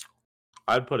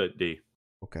I'd put it D.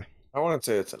 okay. I want to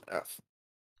say it's an F.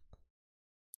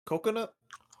 Coconut?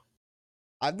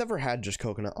 I've never had just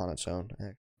coconut on its own.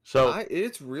 So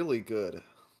It's really good.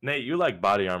 Nate, you like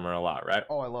body armor a lot, right?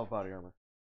 Oh, I love body armor.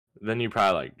 Then you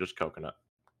probably like just coconut.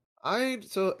 I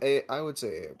would say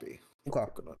A or B. Okay.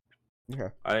 Coconut.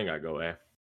 Okay. I think I go A.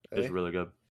 It's A? really good.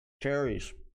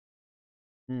 Cherries.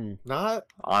 Not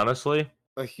Honestly,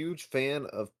 a huge fan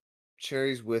of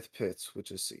cherries with pits,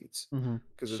 which is seeds,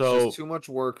 because it's So- just too much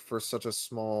work for such a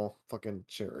small fucking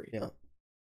cherry. Yeah.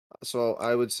 So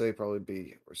I would say probably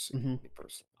B or C. Mhm. Me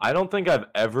personally. I don't think I've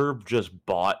ever just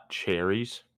bought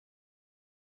cherries.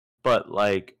 But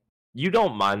like you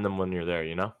don't mind them when you're there,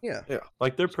 you know? Yeah.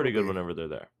 Like they're So pretty good B. whenever they're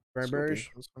there. Cranberries.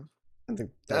 That's fine. I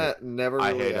think That never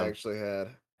I really hate 'em. actually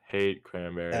had. Hate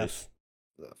cranberries. F.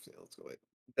 Yeah, let's go. Wait.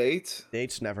 Dates.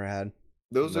 Dates never had.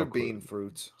 Those No are bean clue.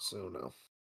 fruits, so no.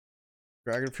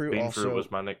 Dragon fruit Bean also. fruit was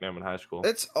my nickname in high school.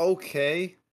 It's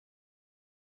okay.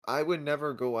 I would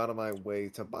never go out of my way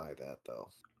to buy that though.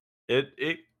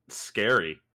 It's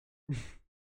scary.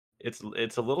 it's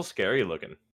a little scary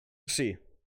looking. C.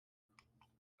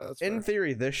 That's In fair.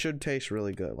 theory, this should taste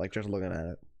really good. Like just looking at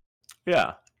it.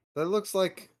 Yeah. That looks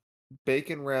like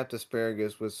bacon wrapped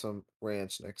asparagus with some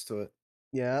ranch next to it.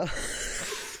 Yeah.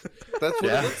 That's what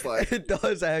Yeah. it looks like. It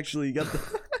does actually. You got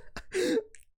the.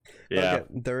 Yeah.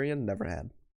 Okay, durian never had.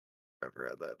 Never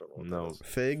had that. I don't know what No. that is.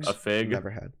 Figs. A fig.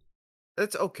 Never had.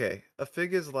 It's okay. A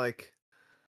fig is like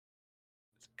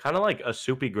Kind of like a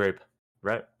soupy grape,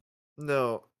 right?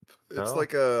 no. It's No?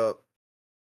 like a.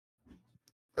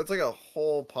 It's like a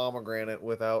whole pomegranate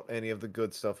without any of the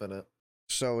good stuff in it.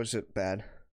 So is it bad?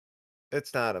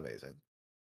 It's not amazing.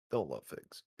 Don't love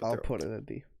figs. but I'll they're put okay. it at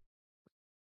D.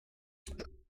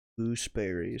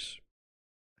 Gooseberries.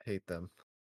 Hate them.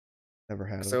 Never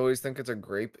had 'Cause I them. always think it's a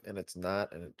grape and it's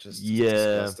not, and it just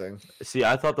Yeah. is disgusting. See,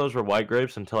 I thought those were white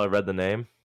grapes until I read the name.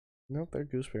 Nope, they're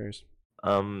gooseberries.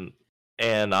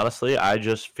 And honestly, I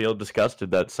just feel disgusted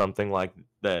that something like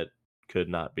that could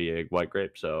not be a white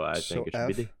grape. So I So think it should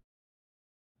be F? D.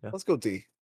 Yeah. Let's go D,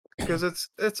 because it's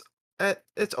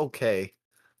okay.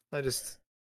 I just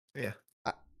yeah.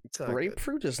 I- It's not good.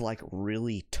 Grapefruit is like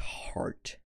really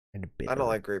tart and bitter. I don't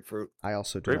like grapefruit. I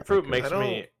also do not like Grapefruit grapefruit. makes I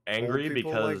me don't- angry Old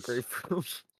people like because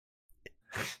grapefruit.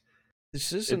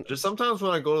 This isn't. just Sometimes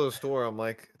when I go to the store, I'm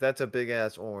like, "That's a big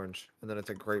ass orange," and then it's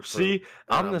a grapefruit. see.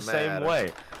 and I'm the same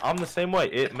way. I'm the same way.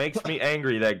 It makes me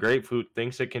angry that grapefruit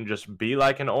thinks it can just be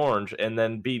like an orange and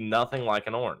then be nothing like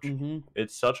an orange. Mm-hmm.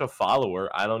 It's such a follower.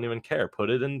 I don't even care. Put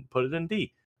it in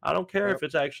D. I don't care Yep. if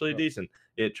it's actually Yep. decent.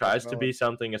 It tries to valid. be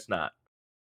something it's not,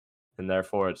 and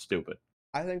therefore it's stupid.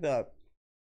 I think that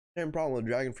same problem with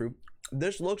dragon fruit.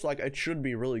 This looks like it should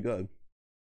be really good.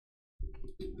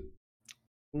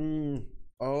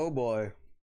 Oh boy.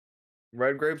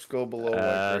 Red grapes go below white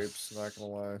S. grapes. Not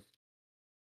gonna lie.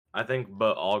 I think,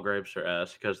 but all grapes are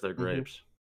S because they're grapes.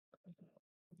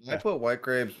 I put white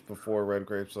grapes before red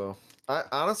grapes, though. I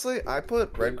honestly, I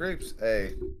put red grapes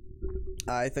A.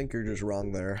 I think you're just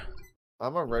wrong there.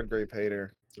 I'm a red grape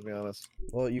hater, to be honest.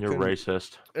 Well, You're can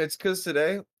racist. It's because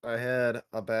today I had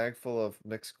a bag full of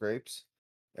mixed grapes,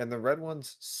 and the red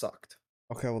ones sucked.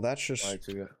 Okay, well that's just Lied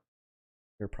to you.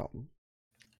 your problem.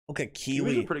 Okay, Kiwis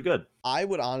kiwi. are pretty good. I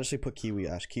would honestly put kiwi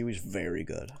S. Kiwi's very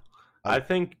good. I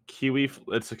think kiwi.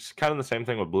 It's kind of the same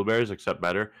thing with blueberries, except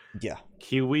better. Yeah,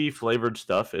 Kiwi flavored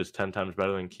stuff is 10 times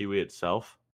better than kiwi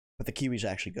itself. but the kiwi's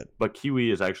actually good. But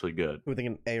kiwi is actually good. We're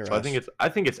thinking A or So S. I think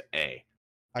it's A.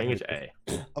 I think it's agree.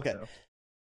 A. Okay. Yeah.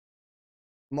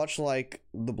 Much like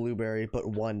the blueberry, but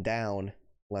one down,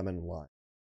 lemon lime.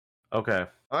 Okay.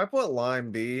 I put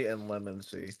lime B and lemon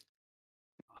C.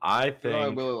 I I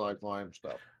think really like lime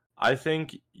stuff. I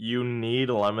think you need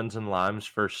lemons and limes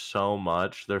for so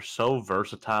much. They're so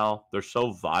versatile. They're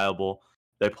so viable.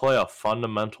 They play a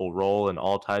fundamental role in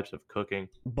all types of cooking.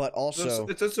 But also,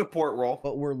 It's a support role.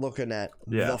 but we're looking at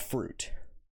Yeah. the fruit.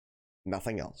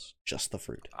 Nothing else. Just the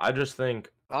fruit. I just think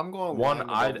I'm going One,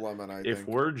 lime above lemon, I if think.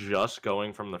 we're just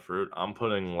going from the fruit, I'm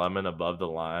putting lemon above the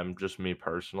lime, just me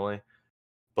personally.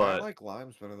 But I like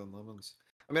limes better than lemons.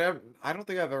 I mean, I don't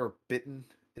think I've ever bitten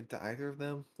into either of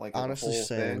them. Like, as a Honestly, whole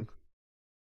same. thing.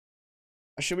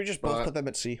 Should we just both But- put them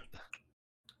at C?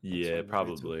 yeah, fine with me too.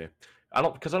 probably. I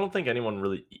don't think anyone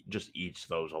really just eats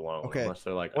those alone Okay. unless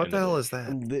they're like. What the hell into is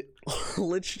that? The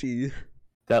lychee.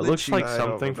 That looks lychee. like I don't-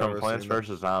 something I've from never Plants seen that.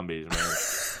 vs Zombies, man.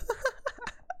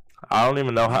 I don't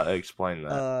even know how to explain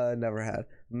that. Never had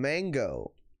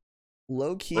mango.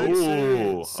 Low key. I'd say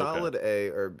Ooh, okay. solid A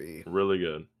or B. Really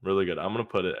good, really good. I'm gonna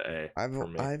put it A for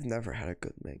me. I've never had a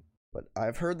good mango, but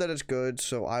I've heard that it's good,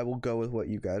 so I will go with what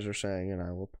you guys are saying, and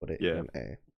I will put it Yeah. in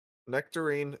A.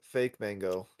 Nectarine, fake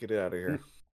mango. Get it out of here.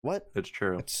 What? It's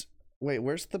true. It's wait.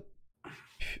 Where's the?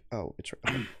 Oh, it's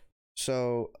right. Okay.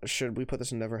 So should we put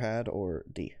this in never had or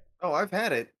D? Oh, I've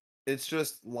had it. It's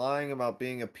just lying about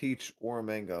being a peach or a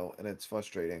mango, and it's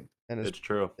frustrating. And It's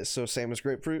true. it's so same as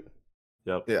grapefruit.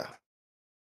 Yep. Yeah.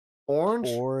 Orange,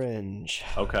 Orange.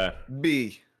 Okay.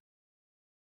 B.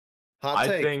 Hot I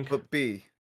take, think- but B.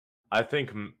 I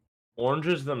think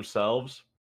oranges themselves,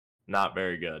 not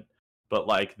very good. But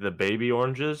like the baby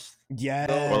oranges Yes.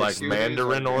 or like Kiwis are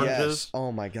mandarin good. oranges Yes.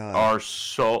 Oh my god. are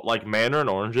so like mandarin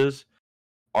oranges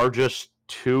are just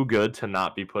too good to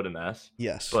not be put in S.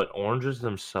 Yes. But oranges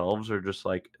themselves are just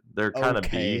like they're kind of B.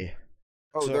 okay.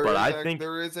 Oh, So- there But is I think-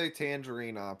 there is a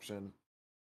tangerine option.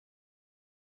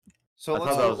 So I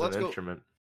let's thought that go. was Let's an go. instrument.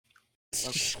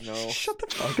 No. Shut the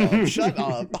fuck up. Shut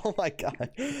up. Oh my god.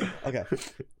 Okay.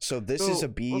 So this is So, a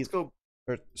B Let's go.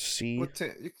 or C.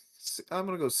 I'm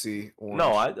gonna go C. Orange.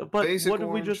 No, but Basic what did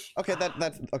we orange. just? Okay,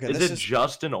 that's okay. Is This it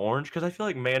just an orange? Because I feel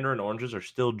like mandarin oranges are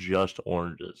still just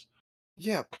oranges.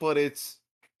 Yeah, but it's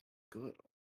good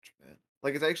orange, man.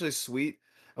 Like it's actually sweet.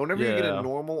 And whenever you get Yeah. a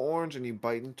normal orange and you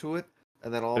bite into it,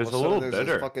 and then all It's of a a sudden little there's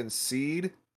bitter. this fucking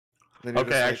seed. Then you're Okay,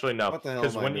 just like, actually no, what the hell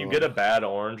because am I when you doing? get a bad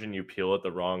orange and you peel it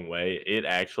the wrong way, it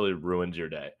actually ruins your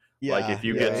day. Like if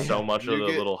you yeah. get so much You of the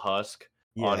get- little husk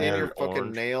yeah. on and your your fucking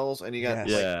orange. nails, and you got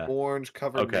Yes. Yeah. like orange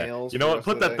covered Okay, nails. you for know the what? rest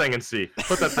Put of the that day. thing in C.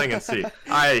 Put that thing in C.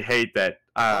 I hate that.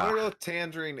 I'm gonna go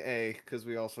tangerine A because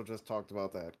we also just talked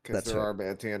about that because That's there right. are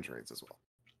bad tangerines as well.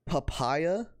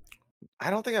 Papaya.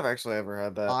 I don't think I've actually ever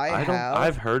had that. I don't. have.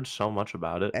 I've heard so much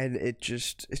about it. and it's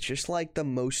just like the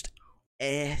most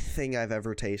thing I've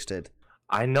ever tasted.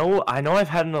 I know. I've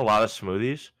had it in a lot of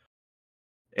smoothies,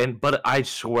 but I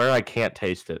swear I can't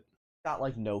taste it. Got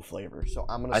like no flavor, so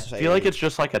I'm gonna I say. feel like it's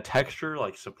just like a texture,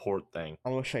 like support thing.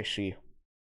 I'm gonna say C.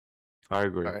 I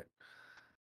agree. All right.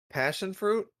 Passion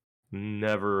fruit?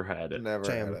 Never had it. Never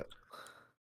Same. had it.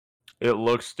 It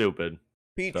looks stupid.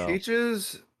 Peach. So,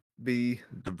 Peaches? B.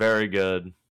 very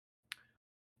good.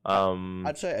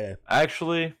 I'd say A.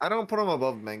 Actually, I don't put them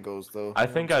above mangoes though. I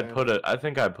think I'd put it. I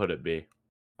think I'd put it B.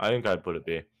 I think I'd put it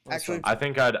B. Actually- I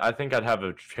think I'd have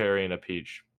a cherry and a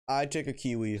peach. I'd take a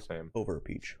kiwi Same. over a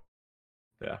peach.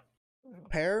 Yeah.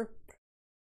 Pear.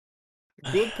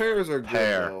 good pears are good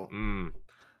Pear. though.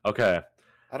 Okay.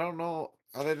 I don't know.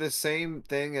 Are they the same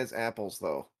thing as apples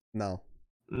though? No.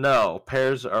 No,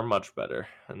 pears are much better,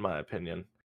 in my opinion.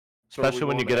 So are we Especially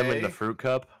when you going get them in the A? fruit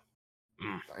cup.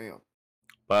 Mm. Damn.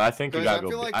 But I think you 'Cause gotta I go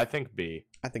feel B. like I think B.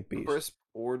 I think B's.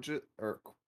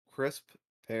 Crisp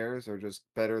pears are just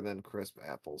better than crisp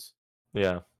apples.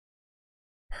 Yeah.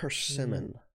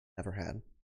 Persimmon. Never had.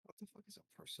 What the fuck is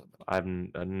a persimmon? I have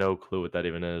no clue what that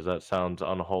even is. That sounds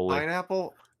unholy.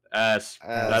 Pineapple. S.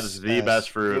 That is the S. best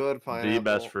fruit. Good The pineapple.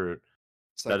 best fruit.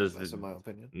 Second is best the- in my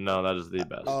opinion. No, that is the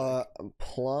best.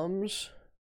 Plums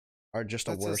are just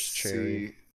a That's worse cherry.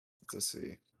 C. It's a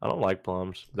C. I don't like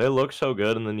plums. They look so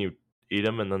good, and then you eat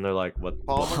them, and then they're like, "What?"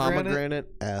 Pomegranate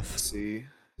F. C.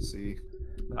 C.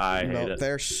 I hate No, it.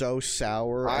 they're so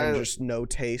sour and just no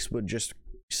taste, but just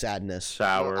sadness.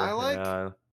 Sour. I like-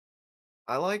 Yeah.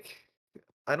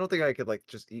 I don't think I could like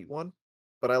just eat one,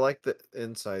 but I like the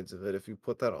insides of it. If you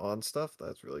put that on stuff,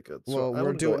 that's really good. So Well, I we're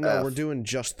would doing go F. we're doing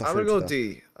just the I fruit. would go though.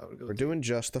 D. I would go We're D. doing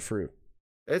just the fruit.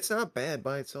 It's not bad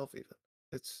by itself even.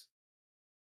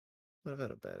 I've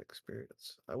had a bad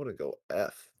experience. I wouldn't go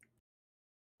F.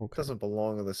 It Okay. doesn't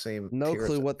belong in the same. No tier as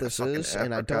clue a what this fucking is,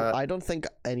 and apricot. I don't think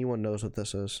anyone knows what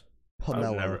this is.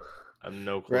 Pomelo. I have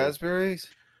no clue. Raspberries.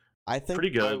 I think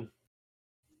Pretty good.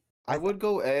 I would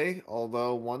go A,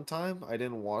 although one time I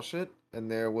didn't wash it and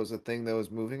there was a thing that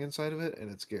was moving inside of it and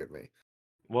it scared me.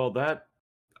 Well, that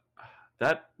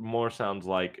more sounds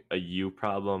like a you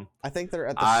problem. I think they're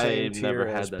at the same I've tier never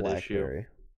had as that issue. blackberry.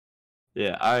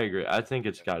 Yeah, I agree. I think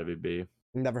it's got to be B.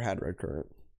 Never had red currant.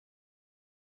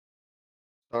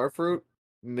 Starfruit,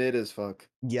 mid as fuck.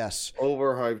 Yes.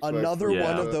 Overhyped. Another fruit.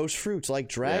 one Yeah. of those fruits, like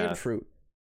dragon Yeah. fruit.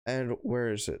 And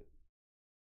where is it?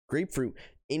 Grapefruit.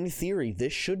 In theory,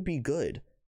 this should be good,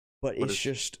 but But it's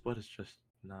just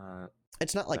not.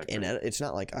 it's not like that great. it's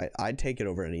not like I'd take it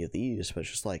over any of these, but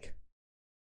it's just like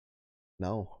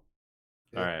no.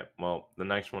 Yeah. All right. Well, the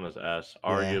next one is S. Yeah,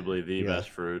 Arguably the yeah. best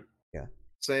fruit.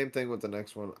 Same thing with the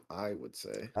next one, I would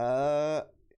say.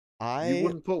 I You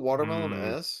wouldn't put watermelon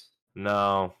Mm. S?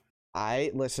 No.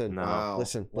 listen. No. Wow.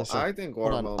 Listen, Well, listen. I think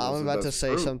Hold on. watermelon I'm is the about to best say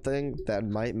fruit. something that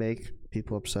might make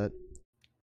people upset.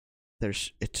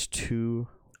 It's too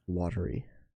watery.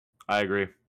 I agree.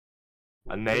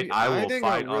 Nate, I I will think a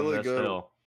fight on really this good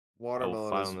hill. Watermelon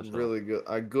fight on is this hill. really good.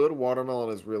 A good watermelon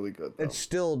is really good, though. It's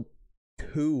still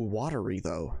too watery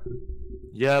though.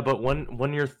 Yeah, but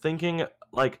when you're thinking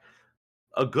like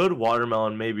a good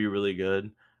watermelon may be really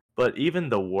good, but even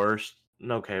the worst.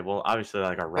 Okay, well, obviously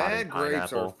like a rotting Bad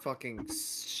grapes are pineapple, fucking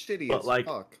shitty but as like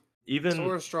fuck. even So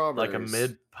are strawberries. like a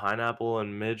mid pineapple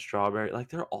and mid strawberry, like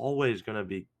they're always gonna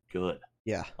be good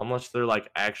Yeah. unless they're like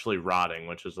actually rotting,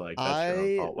 which is like that's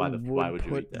your own fault. Why would you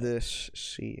put eat that? this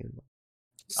C in?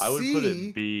 I would put C,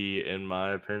 it B in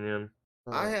my opinion,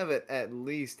 I have it at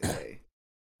least A.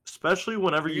 especially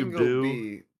whenever You you can go do.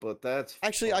 B, but that's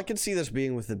Actually, I fine. can see this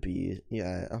being with the B.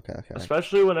 Yeah. Okay.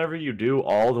 Especially whenever you do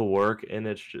all the work and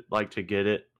it's like to get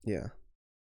it, Yeah.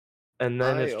 and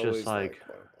then I it's just always like,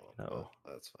 watermelon, no.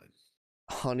 but that's fine.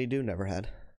 Honeydew never had.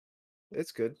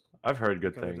 It's good. I've heard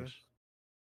good Kinda things.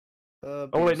 B Oh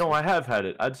or wait, no, C. I have had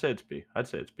it. I'd say it's B.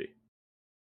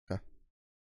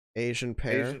 Asian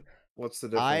pear. Asian, what's the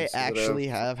difference? I Is it actually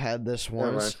have had this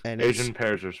Never once, mind. and Asian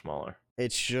pears are smaller.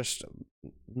 it's just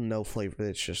no flavor.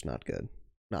 It's just not good.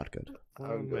 Not good. I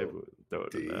Well, would maybe go throw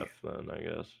it in D. F then, I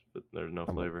guess. But there's no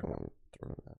I'm- flavor. I'm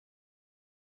throwing that.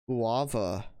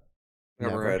 Guava.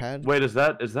 Never had. Wait, is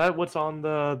that what's on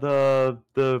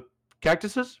the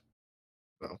cactuses?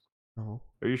 No.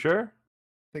 Are you sure?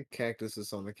 I think cactus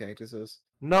is on the cactuses.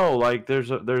 No, like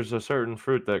there's a certain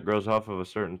fruit that grows off of a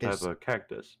certain type It's- of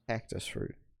cactus. Cactus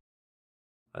fruit.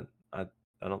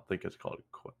 I don't think it's called.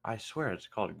 I swear it's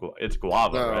called. It's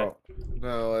guava, right?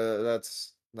 No,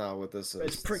 that's not what this is.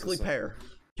 It's This prickly is pear.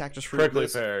 Cactus fruit. Prickly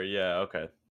this- pear, yeah, okay. This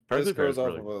Prickly pear is grows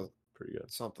off really of a pretty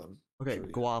good. something. Okay, Sure.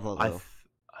 guava I though.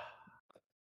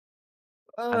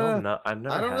 don't know. I've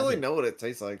never. I don't had really it. know what it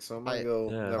tastes like, so I'm gonna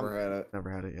go. Yeah. Never had it. Never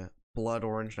had it yet. Blood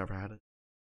orange. Never had it.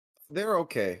 They're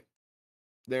okay.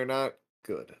 They're not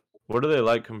good. What are they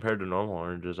like compared to normal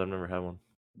oranges? I've never had one.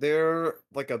 They're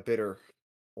like a bitter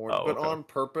orange, Oh, but okay. on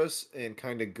purpose and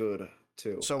kind of good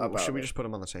too. So about should we it. just put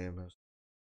them on the same as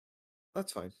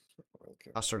That's fine. I don't really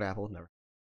care. custard apple? Never.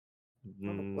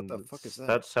 What the fuck is that?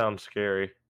 That sounds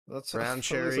scary. That's Brown that was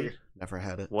cherry. like- Never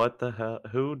had it. What the hell?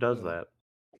 Who does Yeah. that?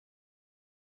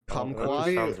 I'm gonna Kumquat.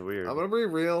 be- sounds weird. I'm gonna be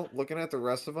real. Looking at the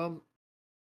rest of them,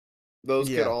 those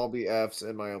Yeah. could all be Fs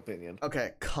in my opinion.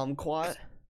 Okay, kumquat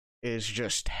is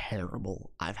just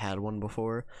terrible. I've had one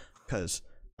before because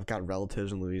I've got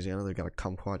relatives in Louisiana. They've got a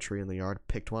kumquat tree in the yard.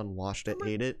 Picked one, washed it,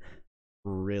 ate it.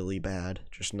 really bad,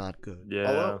 just not good. Yeah.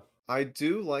 Although I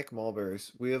do like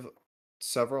mulberries. We have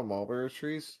several mulberry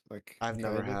trees, like I've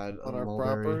never kind of had a on our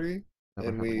mulberry. property, Never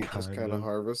and had we one just kind kind of of.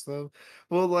 harvest them.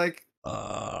 Well, like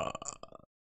Uh,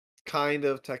 kind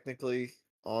of technically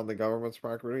on the government's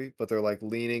property, but they're like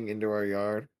leaning into our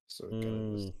yard, so we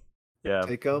kind of just Yeah.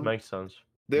 take them. Makes sense.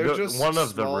 They're just one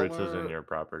of the roots is in smaller- your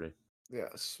property. Yeah,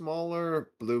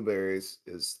 smaller blueberries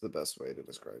is the best way to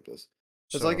describe this.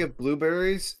 It's so, like if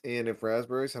blueberries and if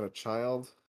raspberries had a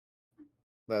child,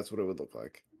 that's what it would look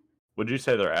like. Would you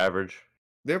say they're average?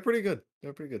 They're pretty good.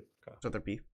 They're pretty good. so they're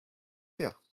beef.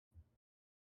 Yeah.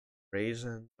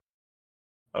 Raisin.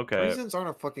 Okay. Raisins aren't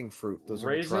a fucking fruit. Those are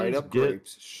dried Raisins up get-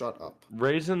 grapes. Shut up.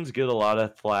 Raisins get a lot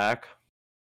of flack,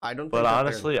 I don't. but think that they're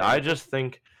honestly,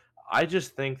 I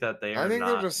just think that they I are think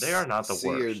not. they're just They are not the C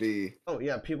or worst. D. Oh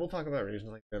yeah, people talk about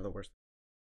raisins like they're the worst.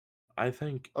 I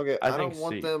think. Okay, I I don't think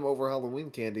want C. them over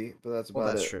Halloween candy, but that's about Well,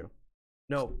 that's it. true.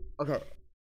 No, okay.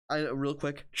 Real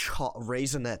quick,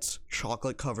 Raisinets,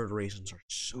 chocolate covered raisins are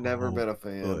so Never been a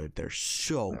fan. good. They're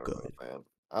so Never been good. a fan.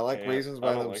 I like Yeah, raisins I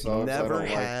by don't like themselves. I Never don't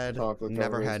had, like chocolate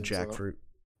never covered had raisins, so- jackfruit.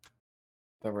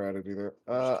 Never had it either.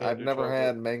 Just can't I've do never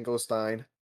had chocolate. mangosteen.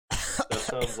 That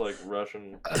sounds like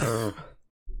Russian.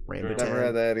 Rambutan. Never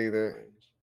had that either.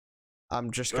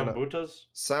 I'm just gonna. Rambutas?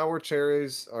 Sour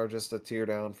cherries are just a tier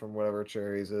down from whatever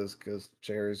cherries is, because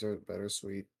cherries are better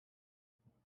sweet.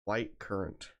 White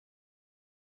currant.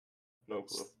 No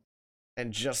clue.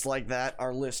 And just like that,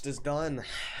 our list is done.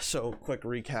 So, quick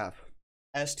recap.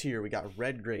 S tier, we got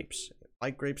red grapes,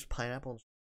 white grapes, pineapple.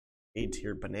 A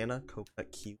tier, banana,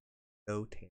 coconut, kiwi,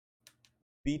 tangerine.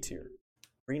 B tier,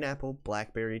 green apple,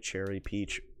 blackberry, cherry,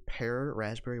 peach, pear,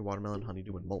 raspberry, watermelon,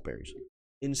 honeydew, and mulberries.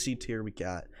 In C tier, we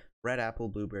got red apple,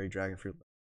 blueberry, dragon fruit,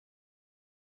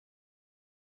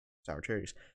 sour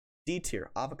cherries. D tier,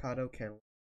 avocado, cantaloupe,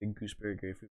 gooseberry,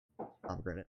 grapefruit,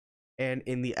 pomegranate. And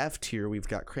in the F tier, we've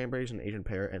got cranberries and Asian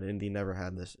pear, and in the never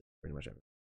had this, pretty much everything.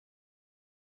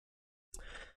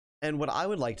 And what I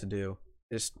would like to do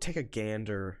is take a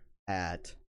gander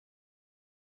at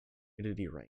humidity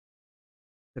rank,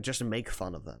 but just to make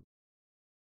fun of them.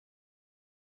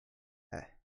 Okay.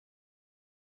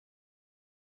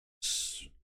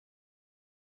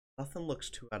 Nothing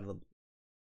looks too out of the blue.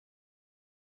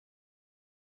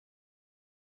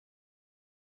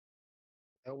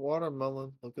 That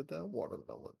watermelon. Look at that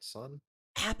watermelon, son.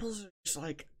 Apples are just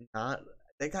like not.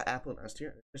 They got apple and S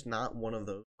tier. It's just not one of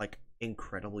those like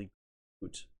incredibly good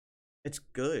foods. It's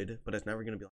good, but it's never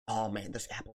gonna be like, oh man, this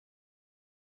apple.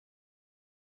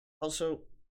 Also,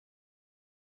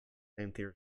 same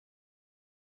theory.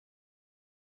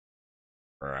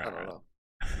 I don't know.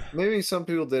 Maybe some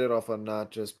people did it off of not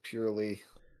just purely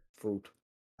fruit.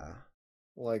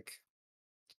 Like,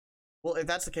 Well, if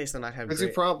that's the case, then I'd have Because you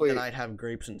probably- then I'd have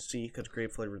grapes and C because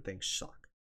grape flavored things suck.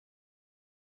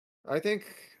 I think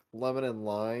lemon and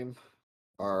lime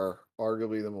are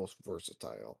arguably the most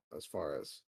versatile as far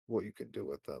as what you can do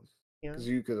with them. Yeah. Because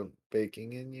you could have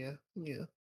baking in, yeah.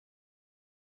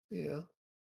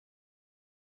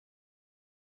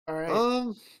 All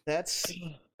right.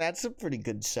 That's a pretty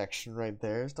good section right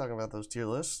there. It's talking about those tier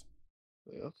lists.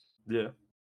 Yeah. Yeah.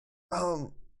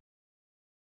 You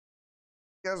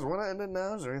guys want to end it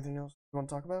now? Is there anything else you want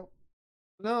to talk about?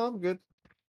 No, I'm good.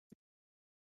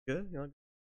 Good. You know?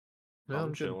 No, I'm I'm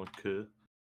good. chilling. Cool.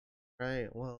 Right.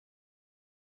 Well,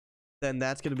 then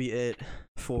that's gonna be it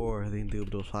for the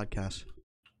Indubitable podcast.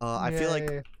 I feel like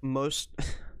Yay. most.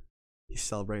 He's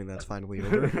celebrating that's finally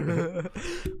over.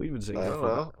 We've been singing I that don't for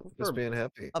know. Just being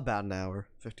happy. about an hour,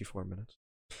 54 minutes.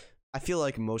 I feel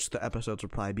like most of the episodes will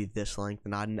probably be this length,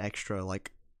 not an extra,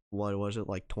 like, what was it,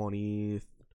 like 20,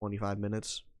 25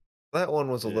 minutes? That one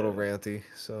was a little Yeah. ranty,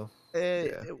 so.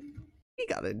 We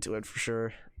got into it for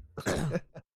sure.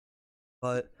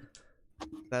 But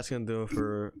that's going to do it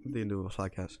for the Indubitable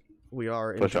podcast. We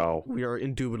are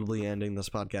indubitably ending this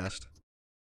podcast.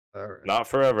 All right. Not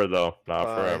forever though. Not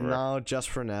Bye. forever. No, just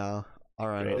for now. All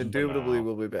right. Just- Indubitably,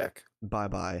 we'll be back.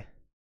 Bye-bye.